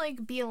don't want to,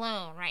 like, be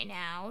alone right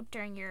now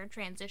during your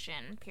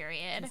transition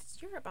period. 'Cause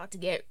you're about to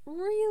get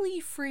really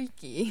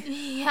freaky.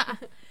 Yeah.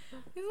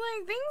 He's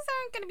like, things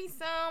aren't going to be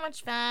so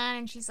much fun.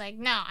 And she's like,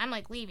 no, I'm,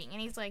 like, leaving.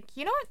 And he's like,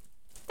 you know what?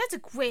 That's a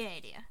great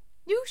idea.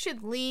 You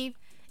should leave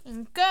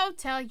and go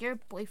tell your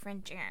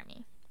boyfriend,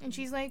 Jeremy. And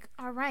she's like,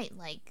 all right,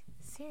 like,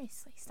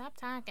 seriously, stop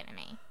talking to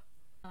me.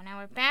 So now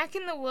we're back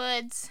in the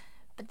woods,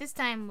 but this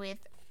time with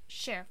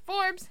Sheriff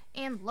Forbes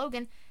and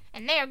Logan,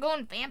 and they are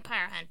going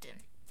vampire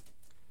hunting.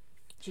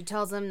 She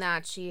tells him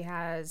that she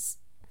has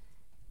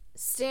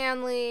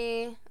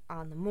Stanley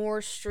on the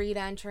Moore Street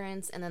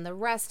entrance, and then the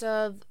rest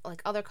of,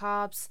 like, other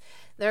cops,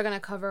 they're going to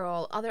cover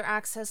all other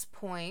access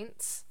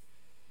points.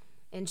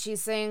 And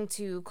she's saying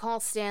to call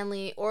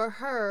Stanley or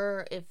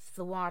her if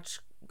the watch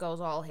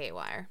goes all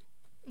haywire.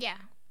 Yeah,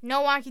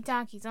 no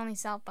walkie-talkies, only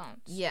cell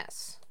phones.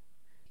 Yes.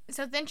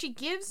 So then she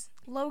gives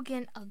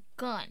Logan a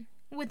gun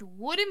with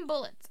wooden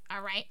bullets,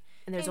 all right?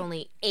 And there's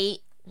only 8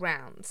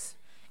 rounds.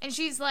 And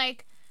she's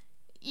like,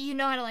 you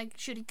know how to, like,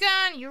 shoot a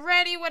gun, you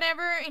ready,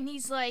 whatever? And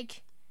he's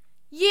like,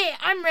 yeah,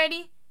 I'm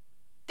ready.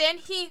 Then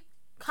he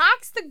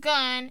cocks the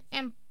gun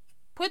and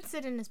puts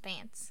it in his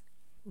pants.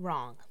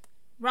 Wrong.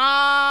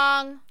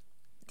 Wrong.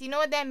 Do you know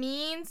what that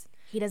means?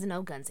 He doesn't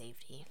know gun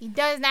safety. He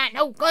does not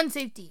know gun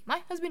safety.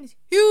 My husband is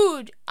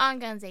huge on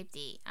gun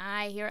safety.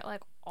 I hear it,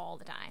 like, all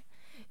the time.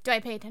 Do I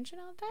pay attention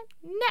all the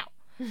time?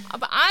 No.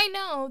 But I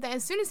know that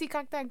as soon as he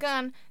cocked that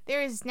gun,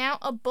 there is now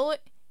a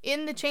bullet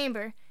in the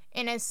chamber.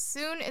 And as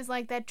soon as,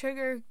 like, that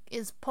trigger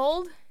is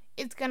pulled,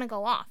 it's gonna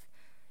go off.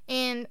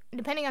 And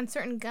depending on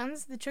certain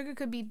guns, the trigger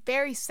could be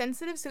very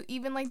sensitive, so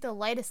even, like, the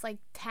lightest, like,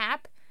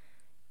 tap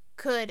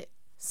could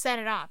set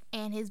it off,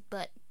 and his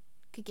butt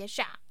could get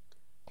shot.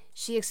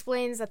 She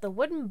explains that the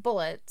wooden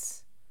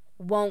bullets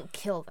won't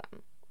kill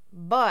them,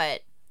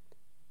 but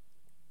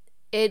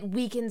it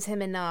weakens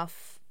him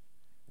enough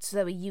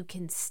so that you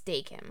can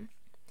stake him.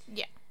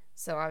 Yeah.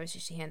 So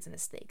obviously she hands him a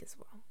stake as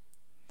well.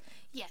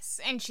 Yes,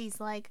 and she's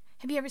like,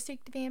 have you ever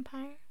staked a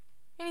vampire?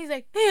 And he's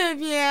like,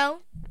 yeah.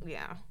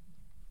 Yeah.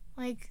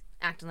 Like,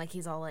 Acting like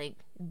he's all like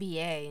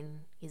BA and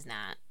he's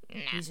not.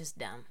 nah. He's just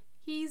dumb.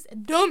 He's a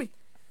dummy.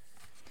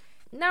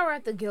 Now we're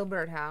at the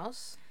Gilbert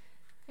house.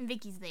 And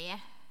Vicky's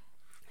there.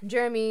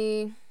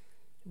 Jeremy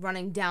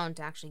running down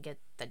to actually get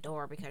the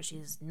door because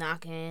she's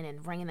knocking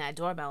and ringing that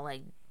doorbell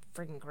like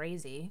freaking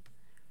crazy.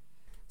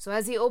 So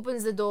as he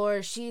opens the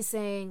door, she's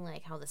saying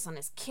like how the sun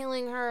is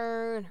killing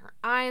her and her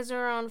eyes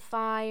are on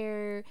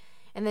fire.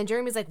 And then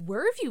Jeremy's like,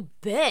 where have you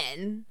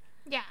been?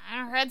 Yeah,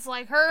 and her head's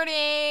like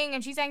hurting,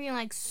 and she's acting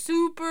like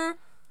super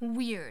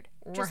weird.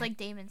 Just Right. like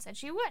Damon said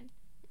she would.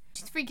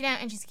 She's freaking out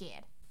and she's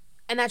scared.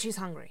 And that she's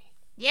hungry.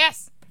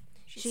 Yes.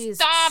 She's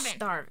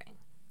starving.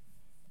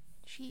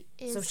 She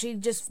is. So she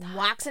just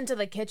walks into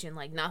the kitchen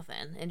like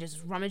nothing and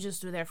just rummages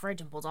through their fridge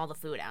and pulls all the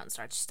food out and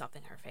starts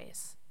stuffing her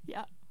face.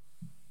 Yeah.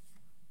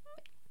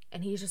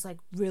 And he's just like,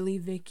 really,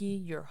 Vicky?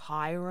 You're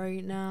high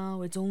right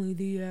now? It's only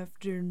the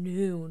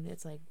afternoon.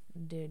 It's like,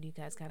 dude, you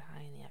guys got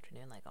high in the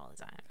afternoon like all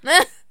the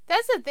time.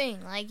 That's the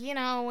thing. Like, you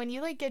know, when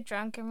you like get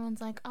drunk,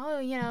 everyone's like, oh,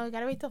 you know, you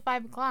gotta wait till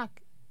 5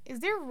 o'clock. Is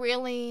there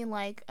really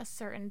like a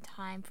certain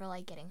time for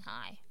like getting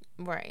high?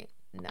 Right.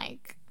 No.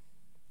 Like,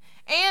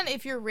 and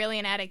if you're really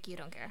an addict, you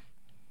don't care.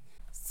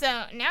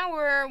 So now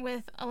we're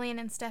with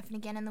Elena and Stefan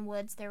again in the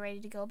woods. They're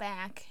ready to go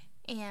back.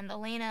 And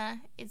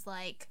Elena is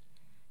like,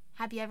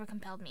 have you ever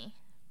compelled me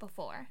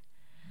before.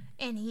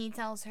 And he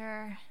tells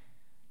her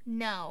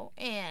no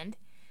and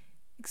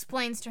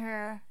explains to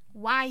her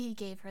why he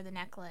gave her the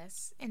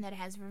necklace and that it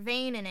has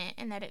vervain in it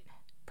and that it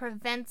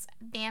prevents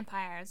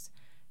vampires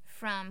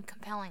from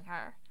compelling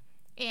her.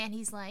 And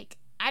he's like,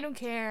 I don't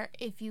care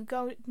if you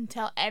go and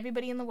tell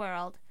everybody in the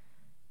world,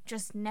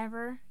 just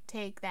never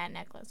take that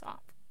necklace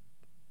off.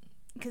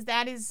 Because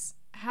that is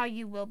how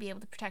you will be able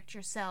to protect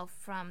yourself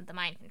from the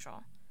mind control.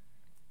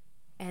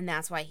 And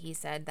that's why he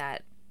said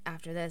that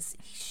after this,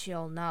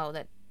 she'll know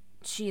that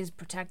she is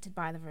protected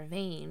by the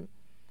vervain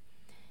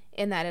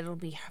and that it'll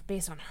be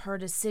based on her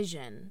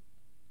decision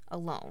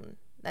alone,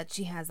 that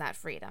she has that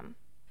freedom.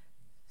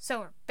 So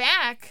we're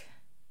back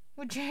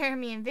with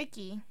Jeremy and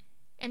Vicky.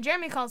 And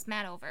Jeremy calls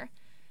Matt over.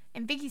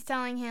 And Vicky's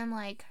telling him,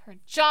 like, her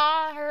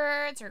jaw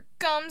hurts, her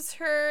gums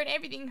hurt,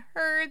 everything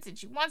hurts, and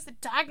she wants the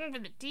talking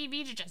from the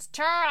TV to just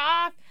turn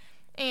off.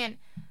 And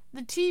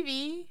the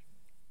TV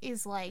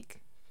is,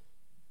 like,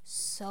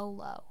 so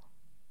low.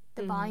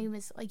 The volume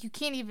is, like, you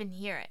can't even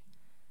hear it.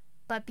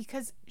 But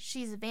because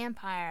she's a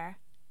vampire,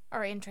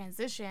 or in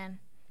transition,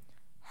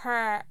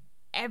 her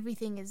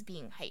everything is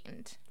being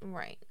heightened.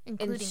 Right.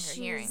 Including her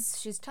hearing.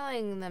 She's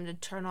telling them to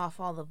turn off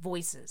all the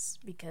voices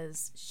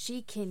because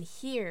she can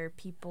hear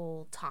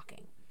people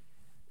talking,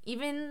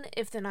 even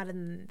if they're not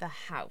in the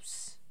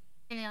house.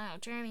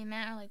 And Jeremy and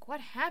Matt are like,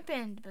 what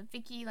happened? But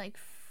Vicky, like,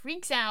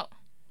 freaks out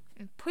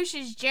and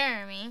pushes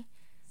Jeremy,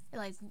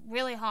 like,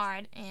 really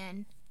hard,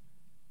 and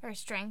her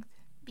strength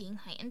being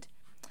heightened.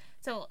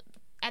 So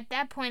at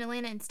that point,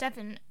 Elena and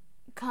Stefan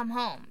come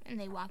home and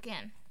they walk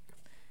in.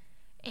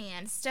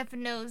 And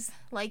Stefan knows,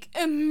 like,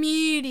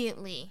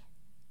 immediately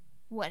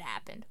what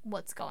happened,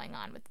 what's going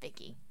on with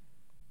Vicky.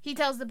 He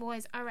tells the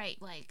boys, all right,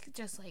 like,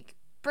 just, like,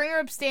 bring her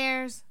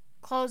upstairs,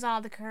 close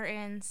all the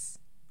curtains,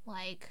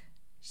 like,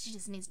 she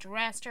just needs to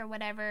rest or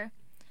whatever.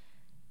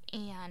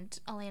 And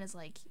Elena's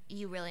like,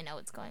 you really know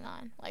what's going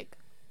on. Like,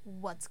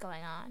 what's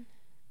going on?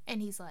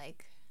 And he's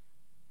like,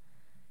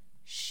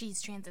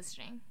 she's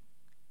transitioning.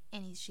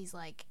 And she's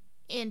like,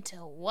 into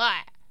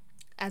what?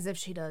 As if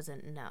she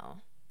doesn't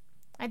know.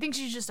 I think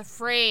she's just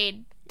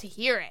afraid to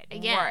hear it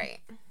again. Right.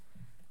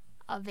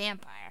 A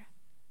vampire.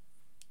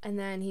 And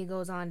then he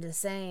goes on to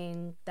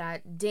saying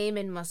that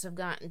Damon must have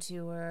gotten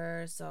to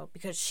her, so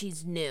because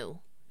she's new.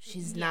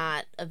 She's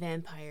not a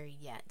vampire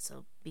yet,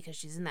 so because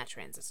she's in that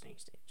transitioning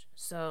stage.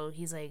 So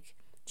he's like,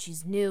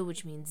 she's new,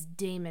 which means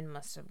Damon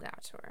must have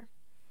got to her.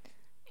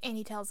 And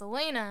he tells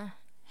Elena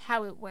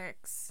how it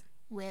works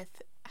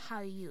with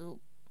how you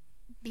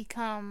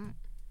become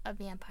a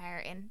vampire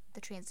in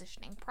the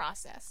transitioning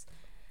process.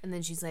 And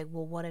then she's like,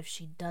 well, what if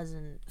she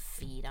doesn't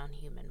feed on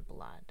human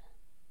blood?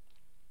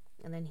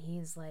 And then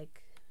he's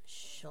like,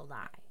 she'll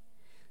die.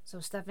 So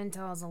Stefan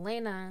tells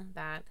Elena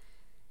that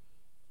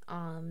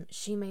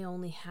she may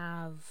only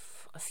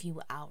have a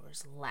few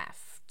hours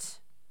left.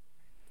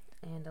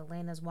 And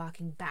Elena's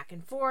walking back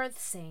and forth,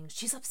 saying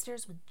she's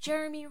upstairs with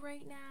Jeremy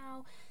right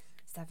now.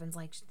 Stefan's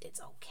like, it's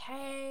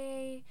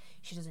okay.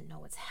 She doesn't know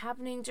what's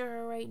happening to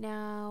her right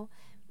now.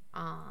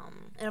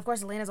 And of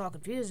course Elena's all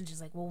confused, and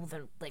she's like, well,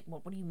 then, like,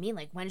 what do you mean?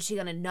 Like, when is she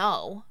gonna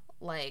know?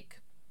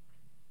 Like,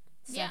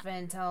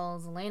 Stefan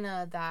tells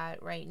Elena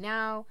that right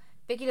now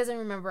Vicky doesn't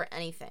remember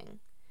anything,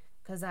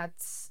 because that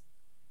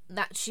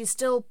she's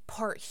still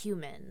part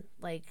human.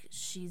 Like,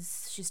 she's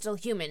still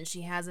human.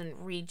 She hasn't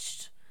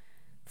reached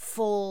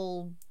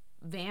full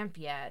vamp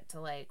yet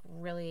to, like,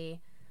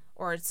 really,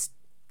 or it's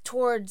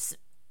towards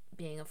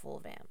being a full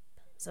vamp.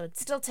 So it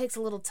still takes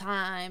a little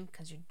time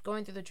because you're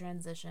going through the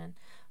transition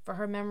for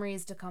her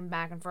memories to come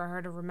back and for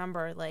her to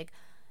remember, like,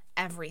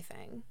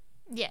 everything.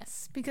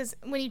 Yes, because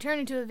when you turn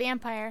into a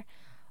vampire,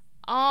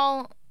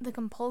 all the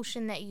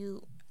compulsion that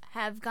you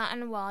have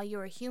gotten while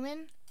you're a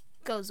human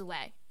goes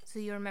away. So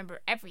you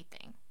remember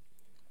everything.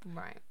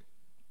 Right.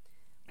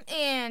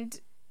 And,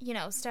 you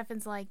know,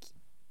 Stefan's like,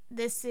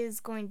 this is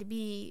going to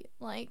be,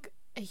 like,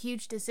 a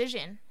huge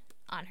decision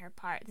on her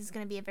part. This is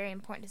going to be a very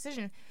important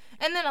decision.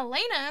 And then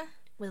Elena,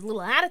 with a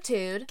little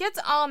attitude, gets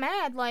all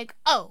mad, like,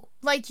 oh,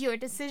 like your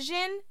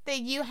decision that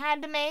you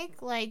had to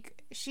make?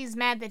 Like, she's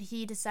mad that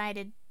he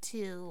decided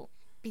to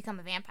become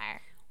a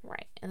vampire.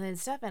 Right. And then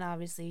Stefan,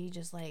 obviously,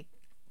 just, like,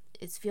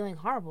 is feeling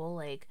horrible,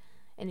 like,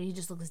 and he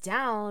just looks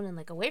down and,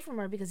 like, away from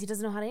her because he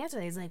doesn't know how to answer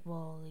that. He's like,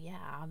 well, yeah,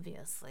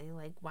 obviously.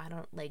 Like, why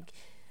don't, like,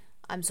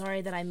 I'm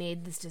sorry that I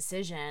made this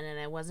decision and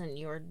it wasn't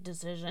your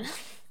decision.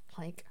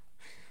 Like,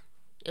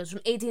 it was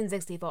from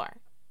 1864.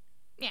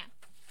 Yeah.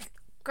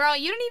 Girl,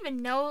 you don't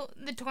even know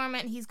the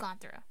torment he's gone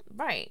through.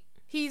 Right.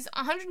 He's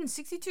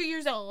 162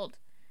 years old,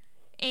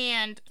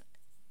 and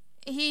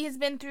he has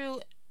been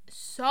through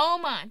so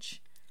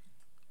much,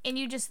 and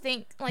you just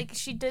think, like,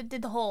 she did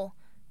the whole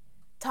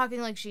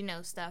talking like she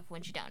knows stuff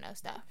when she don't know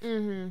stuff.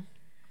 Mm-hmm.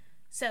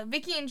 So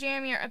Vicky and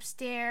Jeremy are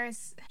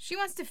upstairs. She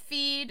wants to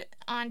feed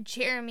on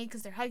Jeremy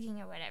because they're hugging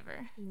or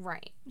whatever.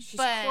 Right. She's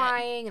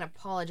crying and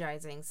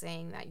apologizing,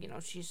 saying that, you know,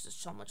 she's in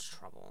so much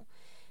trouble.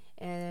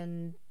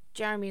 And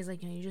Jeremy's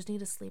like, you know, you just need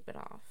to sleep it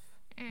off.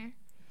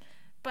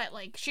 But,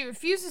 like, she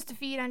refuses to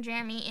feed on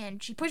Jeremy,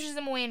 and she pushes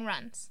him away and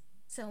runs.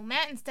 So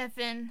Matt and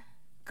Stefan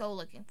go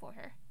looking for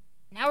her.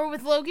 Now we're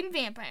with Logan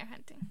vampire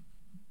hunting.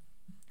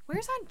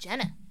 Where's Aunt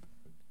Jenna?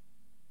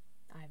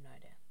 I have no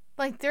idea.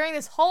 Like, during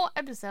this whole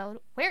episode,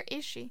 where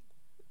is she?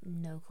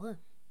 No clue.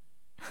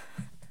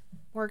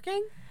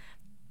 Working?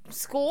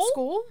 School?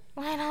 School?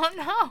 I don't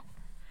know.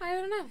 I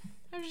don't know.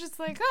 I was just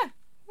like,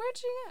 where'd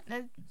she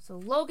go? So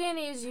Logan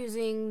is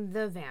using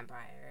the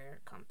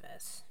vampire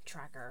compass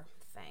tracker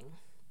thing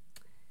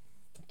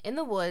in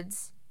the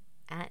woods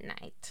at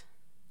night.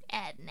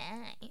 At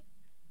night.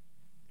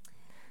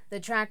 The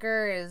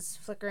tracker is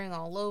flickering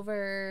all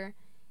over.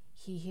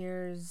 He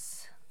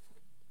hears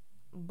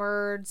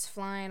birds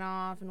flying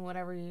off and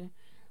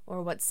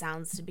or what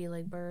sounds to be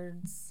like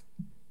birds.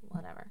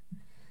 Whatever.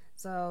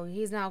 So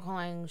he's now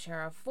calling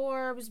Sheriff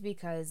Forbes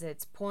because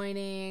it's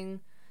pointing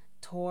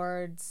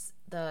towards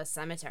the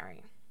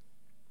cemetery.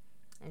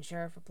 And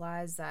Sheriff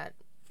replies that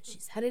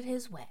she's headed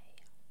his way.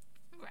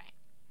 Right.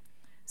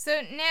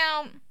 So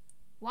now,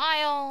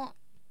 while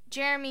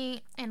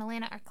Jeremy and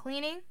Elena are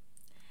cleaning,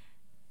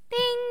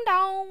 ding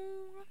dong,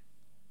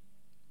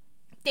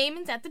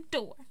 Damon's at the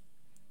door.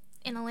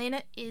 And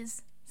Elena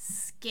is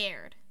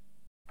scared.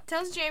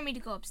 Tells Jeremy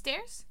to go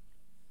upstairs.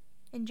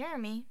 And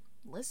Jeremy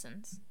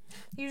listens.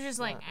 He's just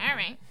like,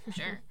 alright,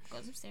 sure.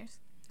 Goes upstairs.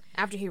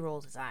 After he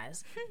rolls his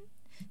eyes.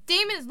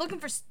 Damon is looking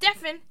for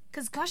Stefan,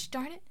 because gosh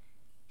darn it,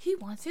 he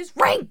wants his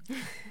ring.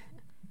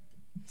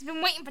 He's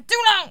been waiting for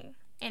too long.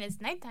 And it's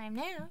nighttime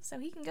now, so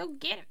he can go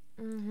get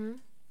it. Mm-hmm.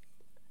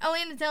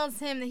 Elena tells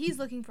him that he's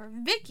looking for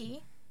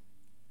Vicky.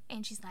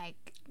 And she's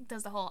like,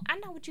 does the whole, I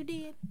know what you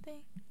did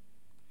thing.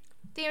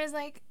 Damon's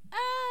like,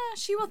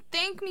 she will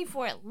thank me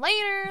for it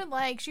later.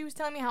 Like, she was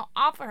telling me how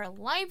awful her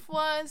life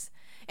was.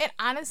 And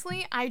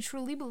honestly, I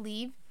truly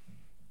believe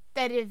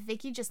that if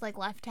Vicky just, like,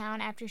 left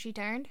town after she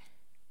turned,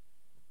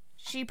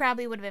 she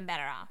probably would have been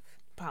better off.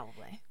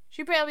 Probably.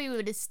 She probably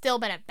would have still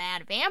been a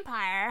bad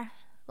vampire,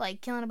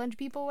 like, killing a bunch of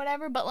people or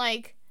whatever, but,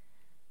 like,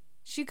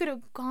 she could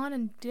have gone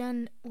and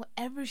done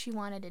whatever she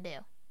wanted to do.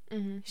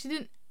 Mm-hmm. She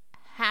didn't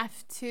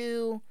have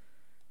to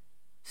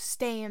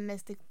stay in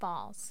Mystic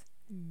Falls.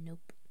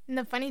 Nope. And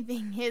the funny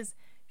thing is,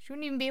 she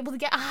wouldn't even be able to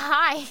get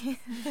high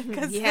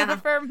because Yeah.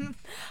 of her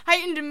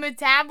heightened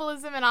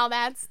metabolism and all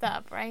that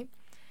stuff, right?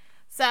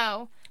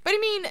 So, but I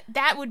mean,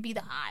 that would be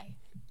the high,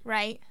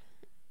 right?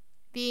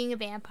 Being a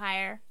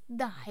vampire,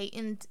 the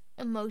heightened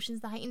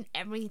emotions, the heightened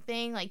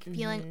everything, like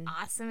feeling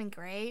awesome and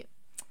great.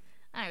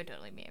 I would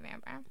totally be a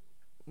vampire.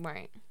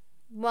 Right.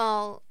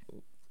 Well,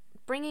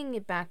 bringing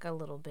it back a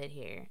little bit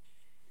here,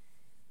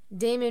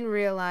 Damon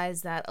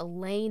realized that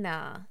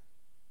Elena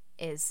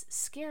is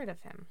scared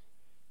of him.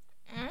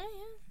 Yeah.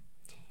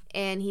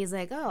 And he's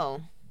like,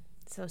 oh,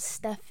 so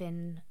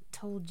Stefan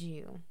told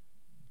you.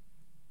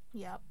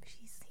 Yep.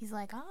 He's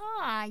like,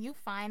 you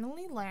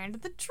finally learned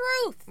the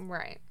truth.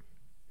 Right.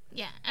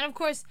 Yeah. And of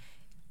course,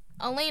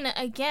 Elena,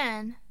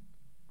 again,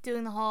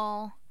 doing the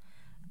whole,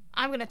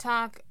 I'm going to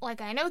talk like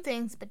I know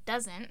things, but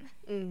doesn't.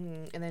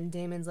 Mm-hmm. And then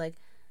Damon's like,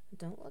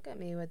 don't look at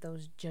me with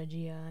those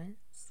judgy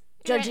eyes.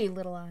 Judgy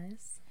little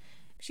eyes.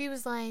 She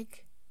was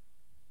like,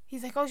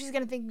 he's like, oh, she's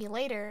going to thank me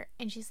later.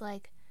 And she's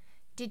like,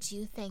 did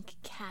you thank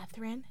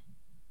Catherine?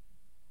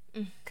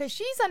 Because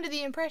she's under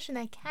the impression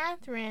that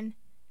Catherine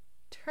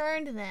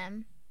turned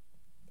them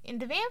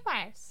into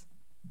vampires.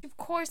 Of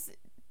course,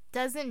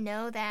 doesn't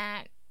know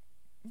that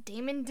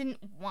Damon didn't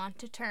want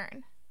to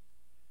turn.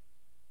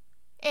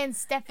 And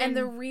Stefan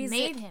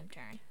made him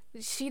turn.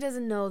 She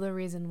doesn't know the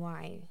reason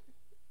why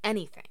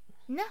anything.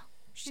 No,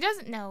 she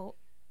doesn't know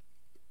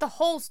the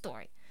whole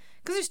story.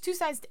 Because there's two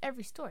sides to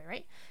every story,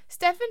 right?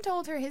 Stefan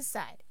told her his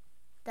side.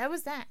 That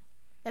was that.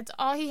 That's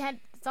all he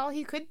had. That's all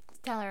he could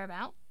tell her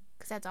about.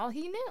 Because that's all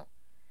he knew.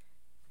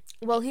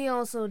 Well, he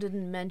also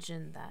didn't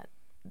mention that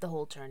the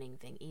whole turning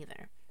thing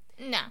either.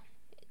 No.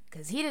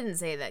 Because he didn't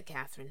say that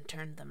Catherine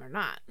turned them or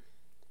not.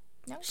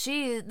 No.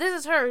 This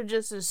is her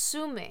just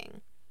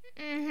assuming.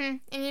 Mm-hmm.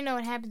 And you know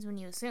what happens when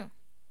you assume.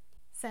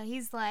 So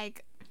he's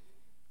like,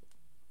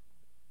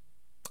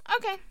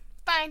 okay,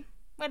 fine,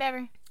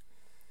 whatever.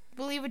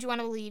 Believe what you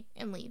want to believe,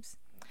 and leaves.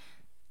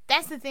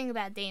 That's the thing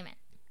about Damon,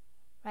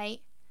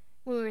 right?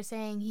 We were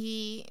saying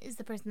he is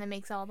the person that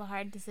makes all the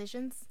hard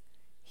decisions.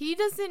 He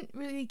doesn't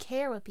really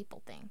care what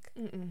people think.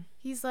 Mm-mm.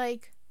 He's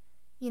like,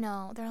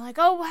 they're like,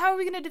 oh, how are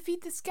we going to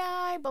defeat this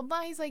guy? Blah,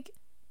 blah. He's like,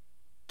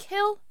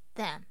 kill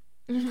them.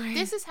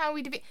 This is how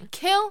we defeat.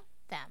 Kill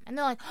them. And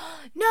they're like,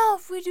 oh, no,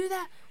 if we do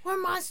that, we're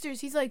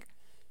monsters. He's like,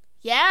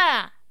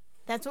 yeah,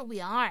 that's what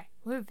we are.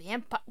 We're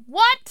vampires.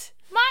 What?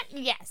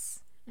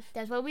 Yes.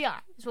 That's what we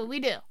are. That's what we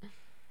do.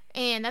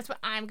 And that's what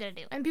I'm going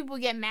to do. And people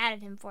get mad at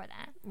him for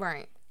that.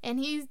 Right. And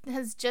he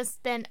has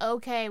just been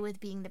okay with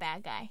being the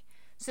bad guy.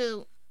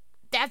 So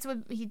that's what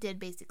he did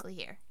basically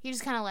here. He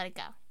just kind of let it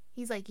go.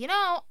 He's like,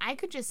 I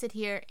could just sit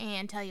here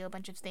and tell you a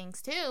bunch of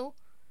things too.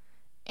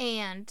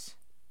 And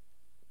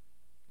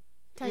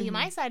tell you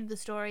my side of the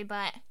story,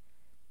 but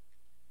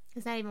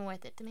It's not even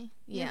worth it to me.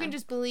 Yeah. You can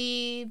just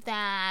believe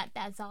that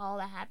that's all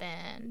that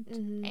happened.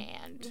 Mm-hmm.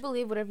 And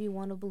believe whatever you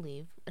want to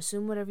believe.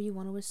 Assume whatever you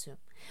want to assume.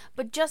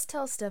 But just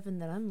tell Stefan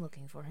that I'm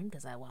looking for him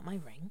because I want my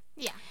ring.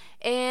 yeah.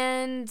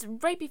 And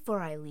right before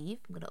I leave,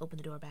 I'm going to open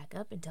the door back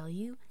up and tell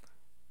you,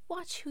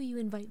 watch who you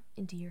invite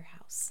into your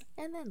house.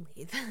 And then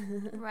leave.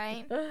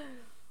 Right?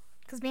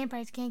 Because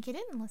vampires can't get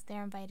in unless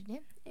they're invited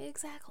in.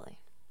 Exactly.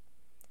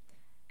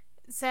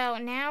 So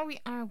now we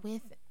are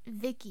with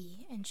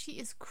Vicky, and she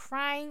is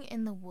crying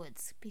in the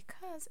woods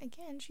because,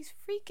 again, she's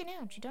freaking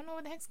out. She don't know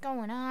what the heck's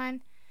going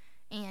on.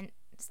 And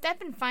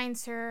Stefan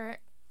finds her,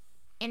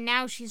 and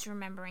now she's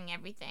remembering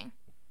everything.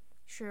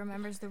 She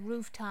remembers the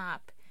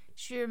rooftop.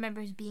 She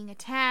remembers being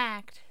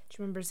attacked.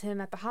 She remembers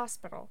him at the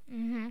hospital.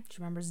 Mm-hmm. She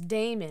remembers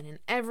Damon and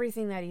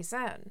everything that he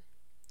said.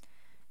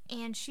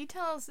 And she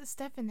tells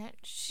Stefan that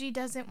she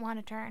doesn't want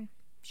to turn.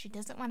 She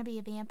doesn't want to be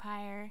a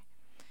vampire.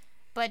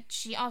 But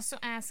she also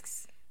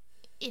asks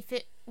if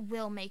it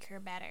will make her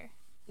better.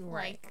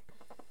 Right.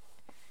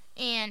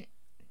 And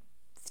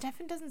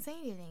Stefan doesn't say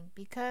anything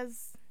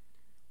because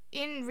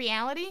in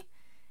reality,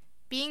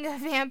 being a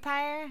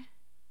vampire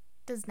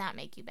does not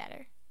make you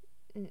better.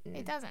 Mm-mm.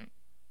 It doesn't.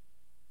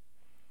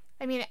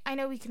 I mean, I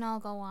know we can all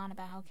go on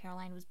about how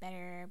Caroline was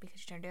better because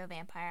she turned into a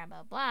vampire,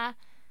 blah, blah.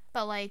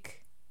 But,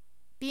 like,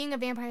 being a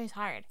vampire is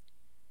hard.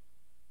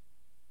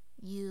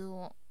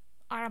 You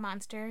are a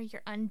monster.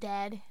 You're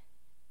undead.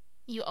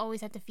 You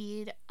always have to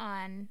feed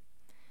on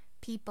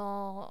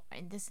people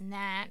and this and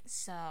that.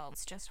 So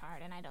it's just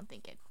hard. And I don't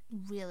think it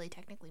really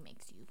technically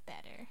makes you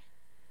better.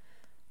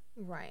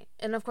 Right.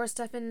 And, of course,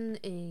 Stefan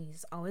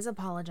is always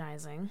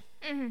apologizing.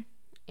 Mm-hmm.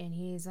 And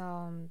he's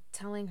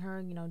telling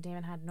her,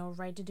 Damon had no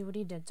right to do what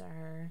he did to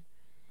her.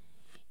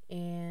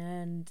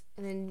 And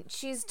then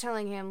she's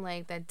telling him,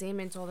 like, that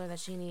Damon told her that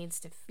she needs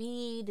to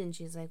feed. And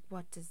she's like,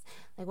 what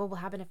will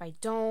happen if I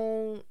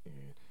don't?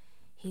 And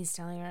he's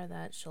telling her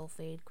that she'll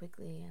fade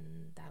quickly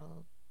and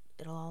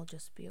it'll all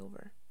just be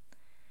over.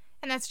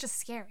 And that's just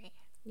scary.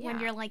 Yeah.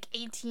 When you're, like,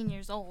 18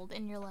 years old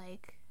and you're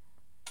like,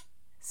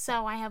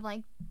 so I have,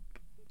 like,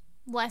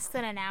 less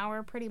than an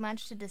hour pretty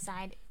much to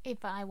decide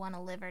if I want to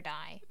live or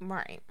die.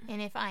 Right.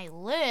 And if I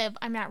live,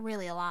 I'm not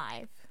really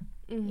alive,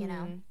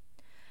 Mm-hmm.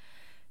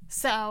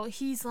 So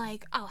he's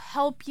like, I'll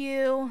help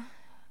you.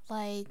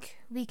 Like,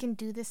 we can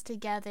do this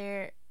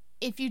together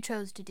if you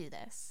chose to do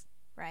this,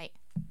 right?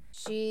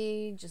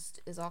 She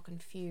just is all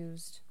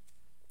confused.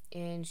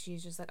 And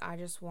she's just like, I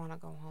just want to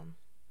go home.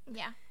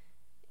 Yeah.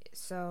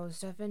 So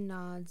Stefan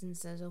nods and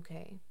says,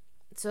 okay.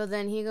 So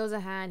then he goes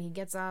ahead, he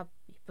gets up,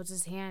 he puts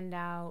his hand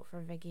out for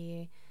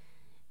Vicky,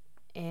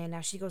 and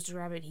as she goes to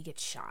grab it, he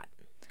gets shot.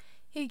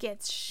 He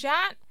gets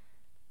shot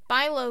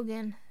by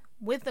Logan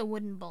with a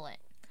wooden bullet.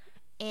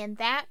 And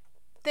that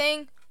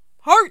thing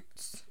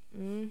hurts.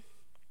 Mm-hmm.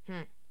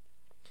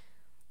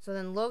 So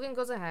then Logan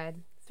goes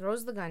ahead,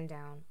 throws the gun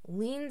down,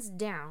 leans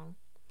down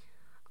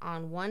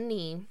on one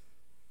knee,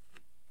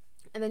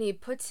 and then he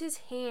puts his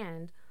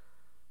hand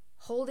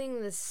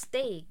holding the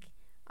stake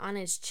on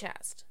his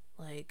chest.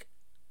 Like,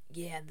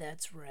 yeah,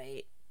 that's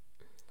right.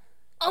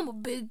 I'm a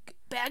big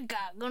bad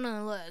guy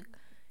gonna, like,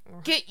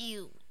 get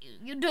you.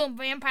 You dumb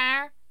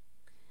vampire.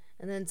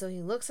 And then so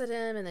he looks at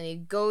him, and then he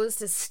goes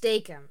to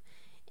stake him.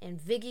 And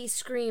Vicky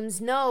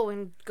screams no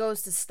and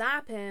goes to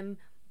stop him,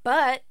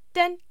 but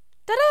Dun,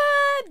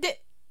 da-da,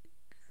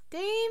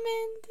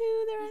 Damon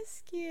to the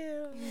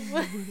rescue.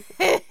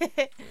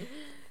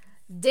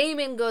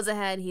 Damon goes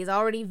ahead. He's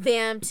already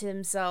vamped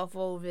himself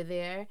over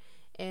there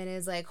and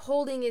is like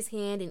holding his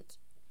hand and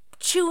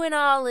chewing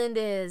all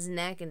into his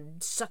neck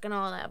and sucking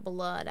all that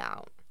blood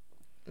out.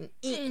 And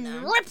eating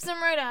him. Rips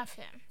him right off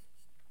him.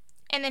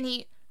 And then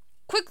he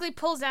quickly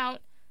pulls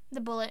out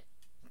the bullet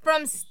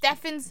from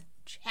Stefan's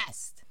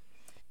chest.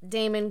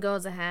 Damon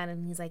goes ahead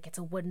and he's like, it's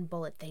a wooden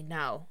bullet. They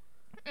know.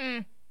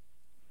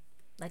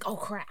 Like, oh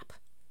crap.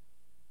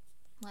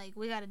 Like,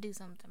 we gotta do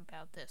something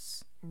about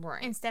this.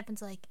 Right. And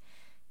Stefan's like,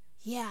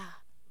 yeah,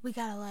 we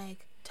gotta,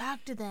 like,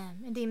 talk to them.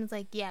 And Damon's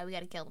like, yeah, we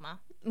gotta kill them all.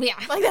 Yeah.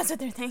 Like, that's what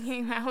they're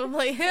thinking,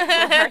 probably.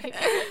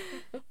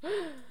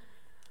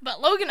 But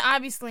Logan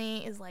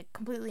obviously is, like,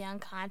 completely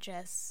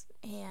unconscious.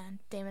 And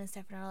Damon and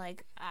Stefan are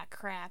like, ah,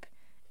 crap.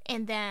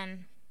 And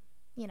then,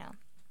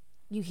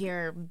 You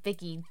hear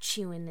Vicky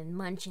chewing and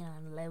munching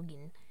on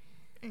Logan.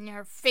 and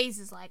her face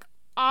is, like,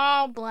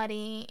 all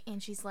bloody.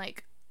 And she's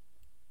like,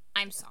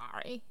 I'm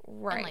sorry.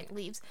 Right. And, like,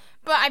 leaves.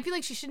 But I feel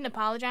like she shouldn't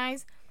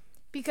apologize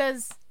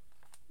because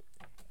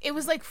it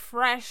was, like,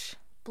 fresh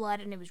blood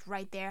and it was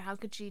right there. How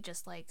could she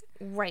just, like,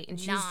 Right. And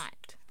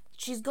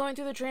she's going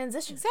through the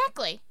transition.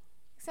 Exactly.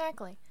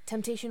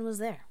 Temptation was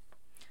there.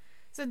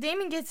 So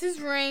Damon gets his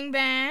ring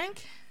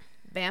back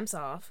Vamps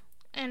off.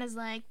 and is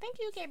like, thank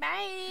you, okay,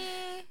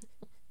 bye.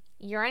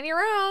 You're on your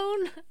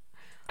own.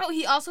 Oh,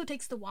 he also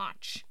takes the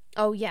watch.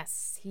 Oh,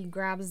 yes. He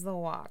grabs the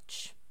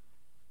watch.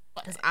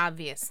 Because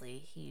obviously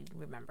he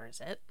remembers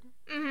it.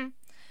 Mm-hmm.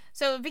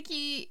 So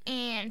Vicky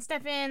and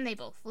Stefan, they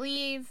both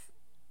leave.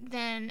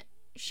 Then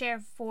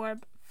Sheriff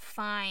Forbes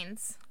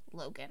finds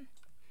Logan.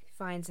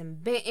 Finds him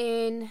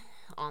bitten,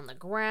 on the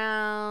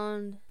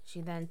ground. She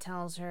then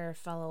tells her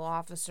fellow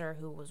officer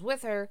who was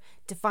with her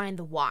to find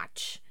the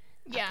watch.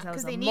 Yeah, that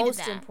was because they the needed most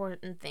that.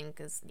 important thing,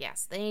 because,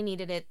 yes, they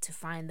needed it to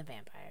find the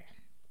vampire.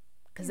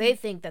 Because they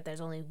think that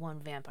there's only one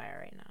vampire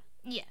right now.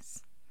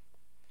 Yes.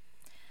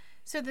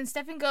 So then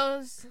Stefan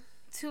goes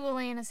to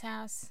Elena's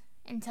house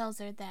and tells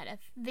her that if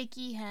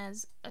Vicky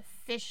has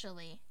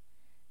officially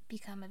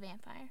become a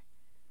vampire.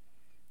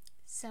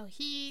 So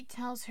he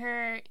tells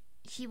her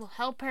he will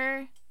help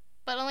her,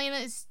 but Elena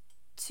is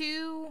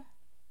too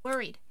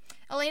worried.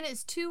 Elena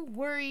is too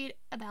worried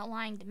about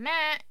lying to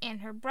Matt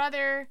and her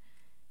brother,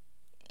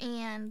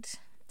 and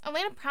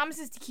Elena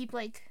promises to keep,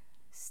 like,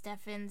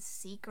 Stefan's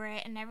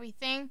secret and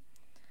everything,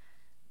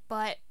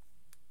 but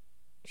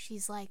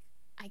she's like,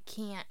 I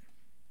can't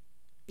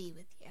be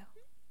with you.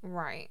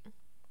 Right.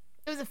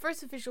 It was the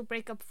first official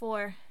breakup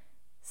for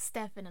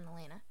Stefan and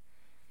Elena.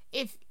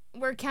 If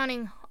we're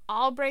counting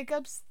all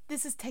breakups,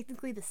 this is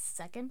technically the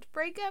second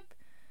breakup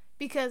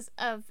because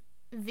of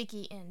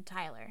Vicky and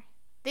Tyler.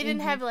 They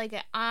didn't have, like,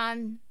 an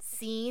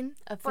on-scene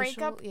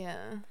Official, breakup.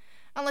 yeah.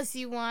 Unless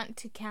you want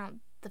to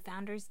count the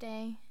Founders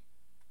Day,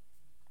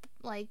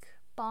 like,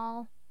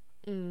 ball.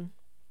 Mm.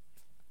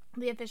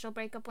 The official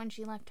breakup when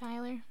she left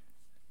Tyler.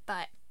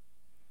 But,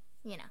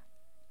 you know.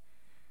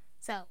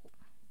 So,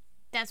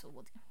 that's what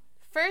we'll do.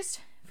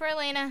 First for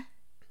Elena.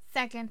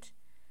 Second,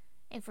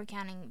 if we're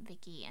counting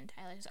Vicky and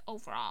Tyler's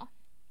overall,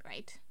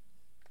 right?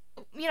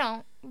 You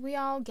know, we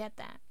all get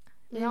that.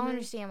 We all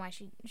understand why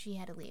she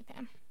had to leave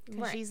him.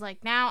 Because she's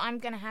like, now I'm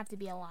going to have to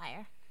be a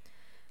liar.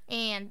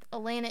 And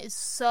Elena is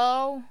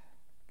so,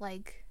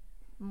 like,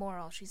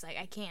 moral. She's like,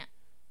 I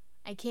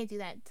can't do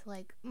that to,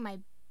 like,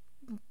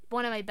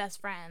 one of my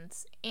best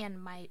friends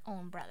and my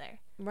own brother.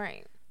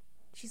 Right.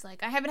 She's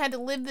like, I haven't had to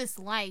live this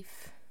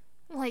life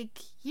like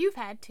you've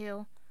had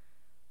to.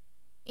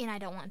 And I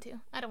don't want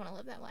to. I don't want to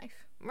live that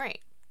life.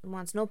 Right.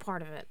 Wants no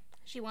part of it.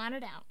 She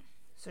wanted out.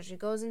 So she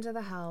goes into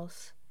the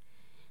house,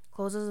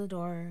 closes the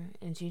door,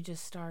 and she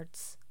just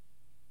starts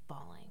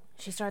bawling.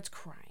 She starts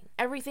crying.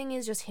 Everything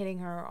is just hitting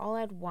her all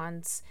at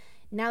once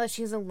now that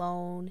she's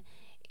alone,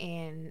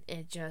 and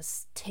it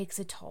just takes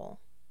a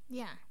toll.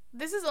 Yeah.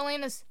 This is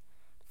Elena's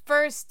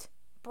first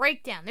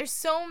breakdown. There's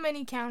so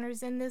many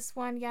counters in this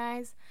one,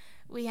 guys.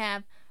 We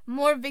have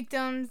more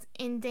victims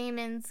in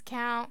Damon's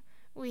count.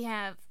 We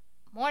have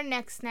more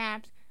neck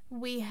snaps.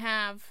 We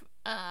have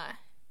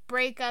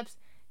breakups,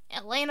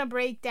 Elena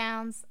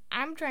breakdowns.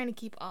 I'm trying to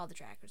keep all the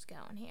trackers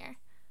going here.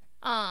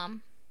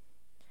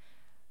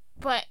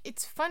 But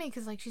it's funny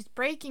because, like, she's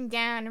breaking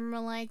down and we're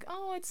like,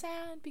 oh, it's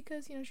sad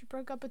because, you know, she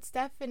broke up with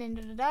Stefan and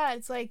da-da-da.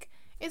 It's like,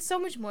 it's so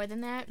much more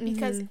than that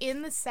because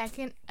in the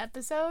second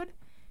episode,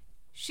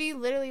 she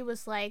literally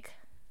was like,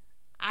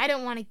 I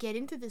don't want to get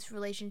into this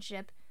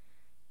relationship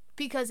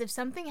because if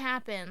something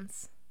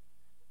happens,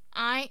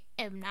 I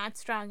am not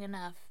strong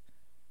enough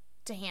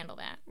to handle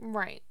that.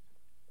 Right.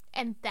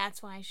 And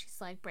that's why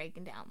she's, like,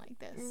 breaking down like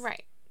this.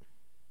 Right.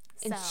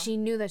 So. And she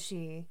knew that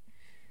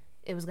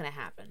it was going to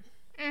happen.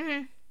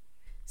 Mm-hmm.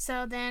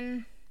 So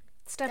then,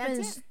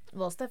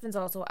 Stefan's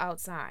also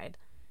outside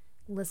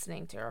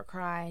listening to her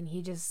cry, and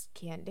he just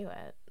can't do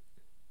it.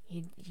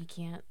 He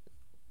can't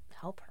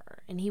help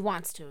her. And he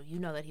wants to. You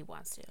know that he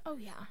wants to. Oh,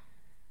 yeah.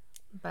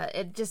 But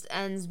it just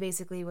ends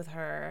basically with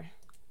her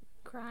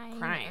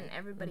crying and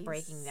everybody's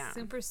breaking down.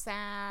 Super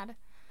sad.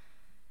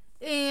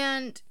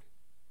 And,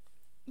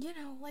 you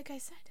know, like I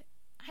said,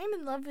 I'm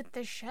in love with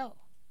this show.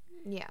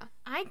 Yeah.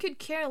 I could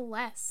care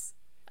less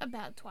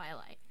about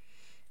Twilight.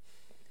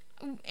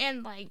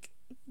 And, like,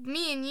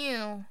 me and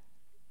you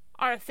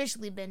are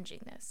officially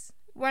binging this.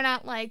 We're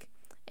not, like,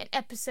 an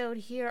episode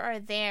here or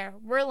there.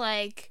 We're,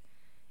 like,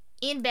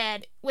 in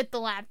bed with the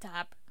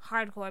laptop,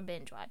 hardcore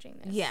binge watching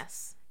this.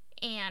 Yes.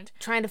 And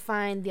trying to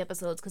find the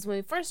episodes. Because when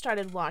we first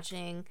started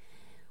watching,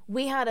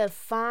 we had to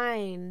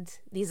find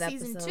these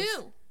episodes.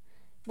 Season 2.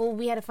 Well,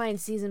 we had to find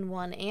season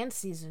 1 and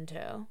season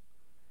 2.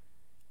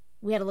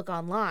 We had to look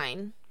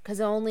online. Because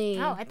only...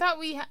 Oh, I thought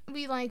we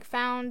like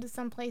found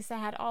some place that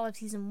had all of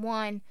season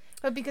 1,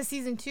 but because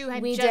season 2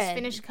 had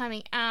finished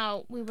coming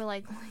out, we were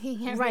like,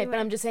 right. But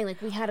I'm just saying,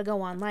 like, we had to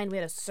go online. We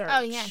had to search.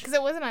 Oh yeah, because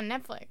it wasn't on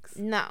Netflix.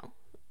 No,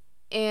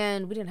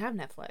 and we didn't have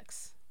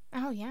Netflix.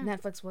 Oh yeah,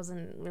 Netflix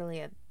wasn't really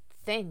a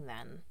thing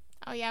then.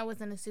 Oh yeah, it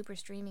wasn't a super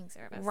streaming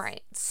service.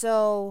 Right.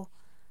 So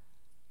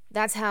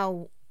that's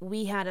how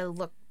we had to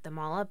look them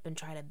all up and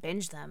try to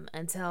binge them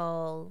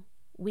until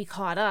we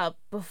caught up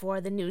before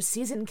the new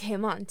season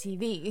came on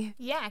TV.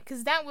 Yeah,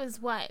 because that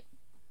was, what,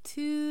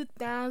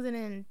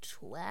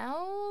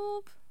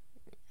 2012?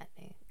 I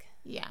think.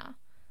 Yeah.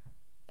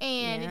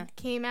 And it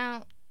came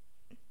out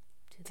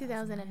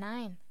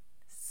 2009.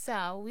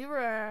 So we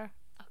were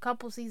a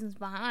couple seasons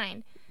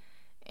behind.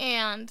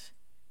 And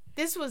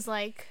this was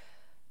like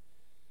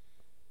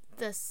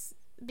the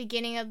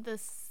beginning of the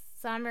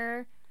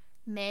summer,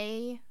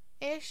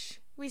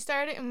 May-ish, we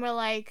started. And we're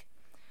like,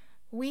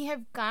 we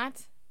have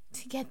got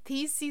to get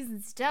these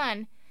seasons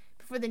done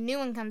before the new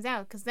one comes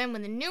out, because then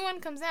when the new one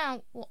comes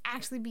out, we'll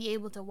actually be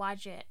able to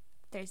watch it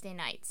Thursday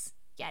nights,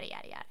 yada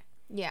yada yada.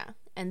 Yeah,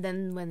 And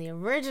then when the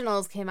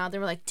originals came out, they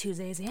were like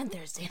Tuesdays and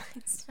Thursday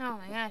nights. Oh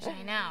my gosh,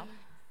 I know.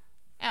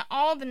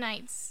 All the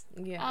nights.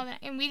 Yeah.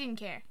 And we didn't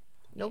care.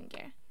 Nope. Didn't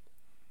care.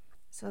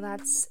 So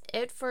that's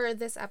it for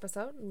this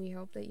episode. We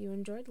hope that you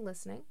enjoyed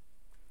listening.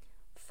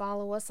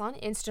 Follow us on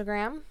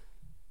Instagram.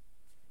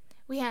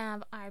 We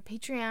have our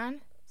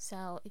Patreon,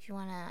 so if you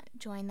want to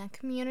join that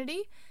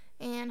community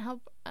and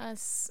help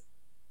us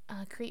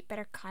create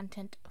better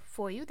content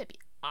for you, that'd be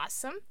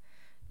awesome.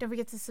 Don't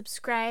forget to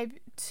subscribe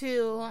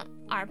to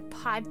our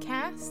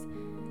podcast.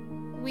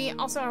 We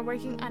also are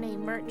working on a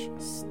merch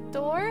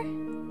store,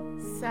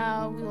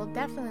 so we will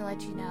definitely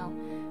let you know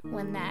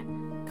when that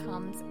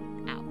comes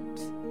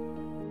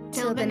out.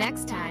 Till the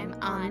next time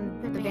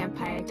on the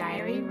Vampire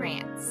Diary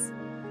Rants.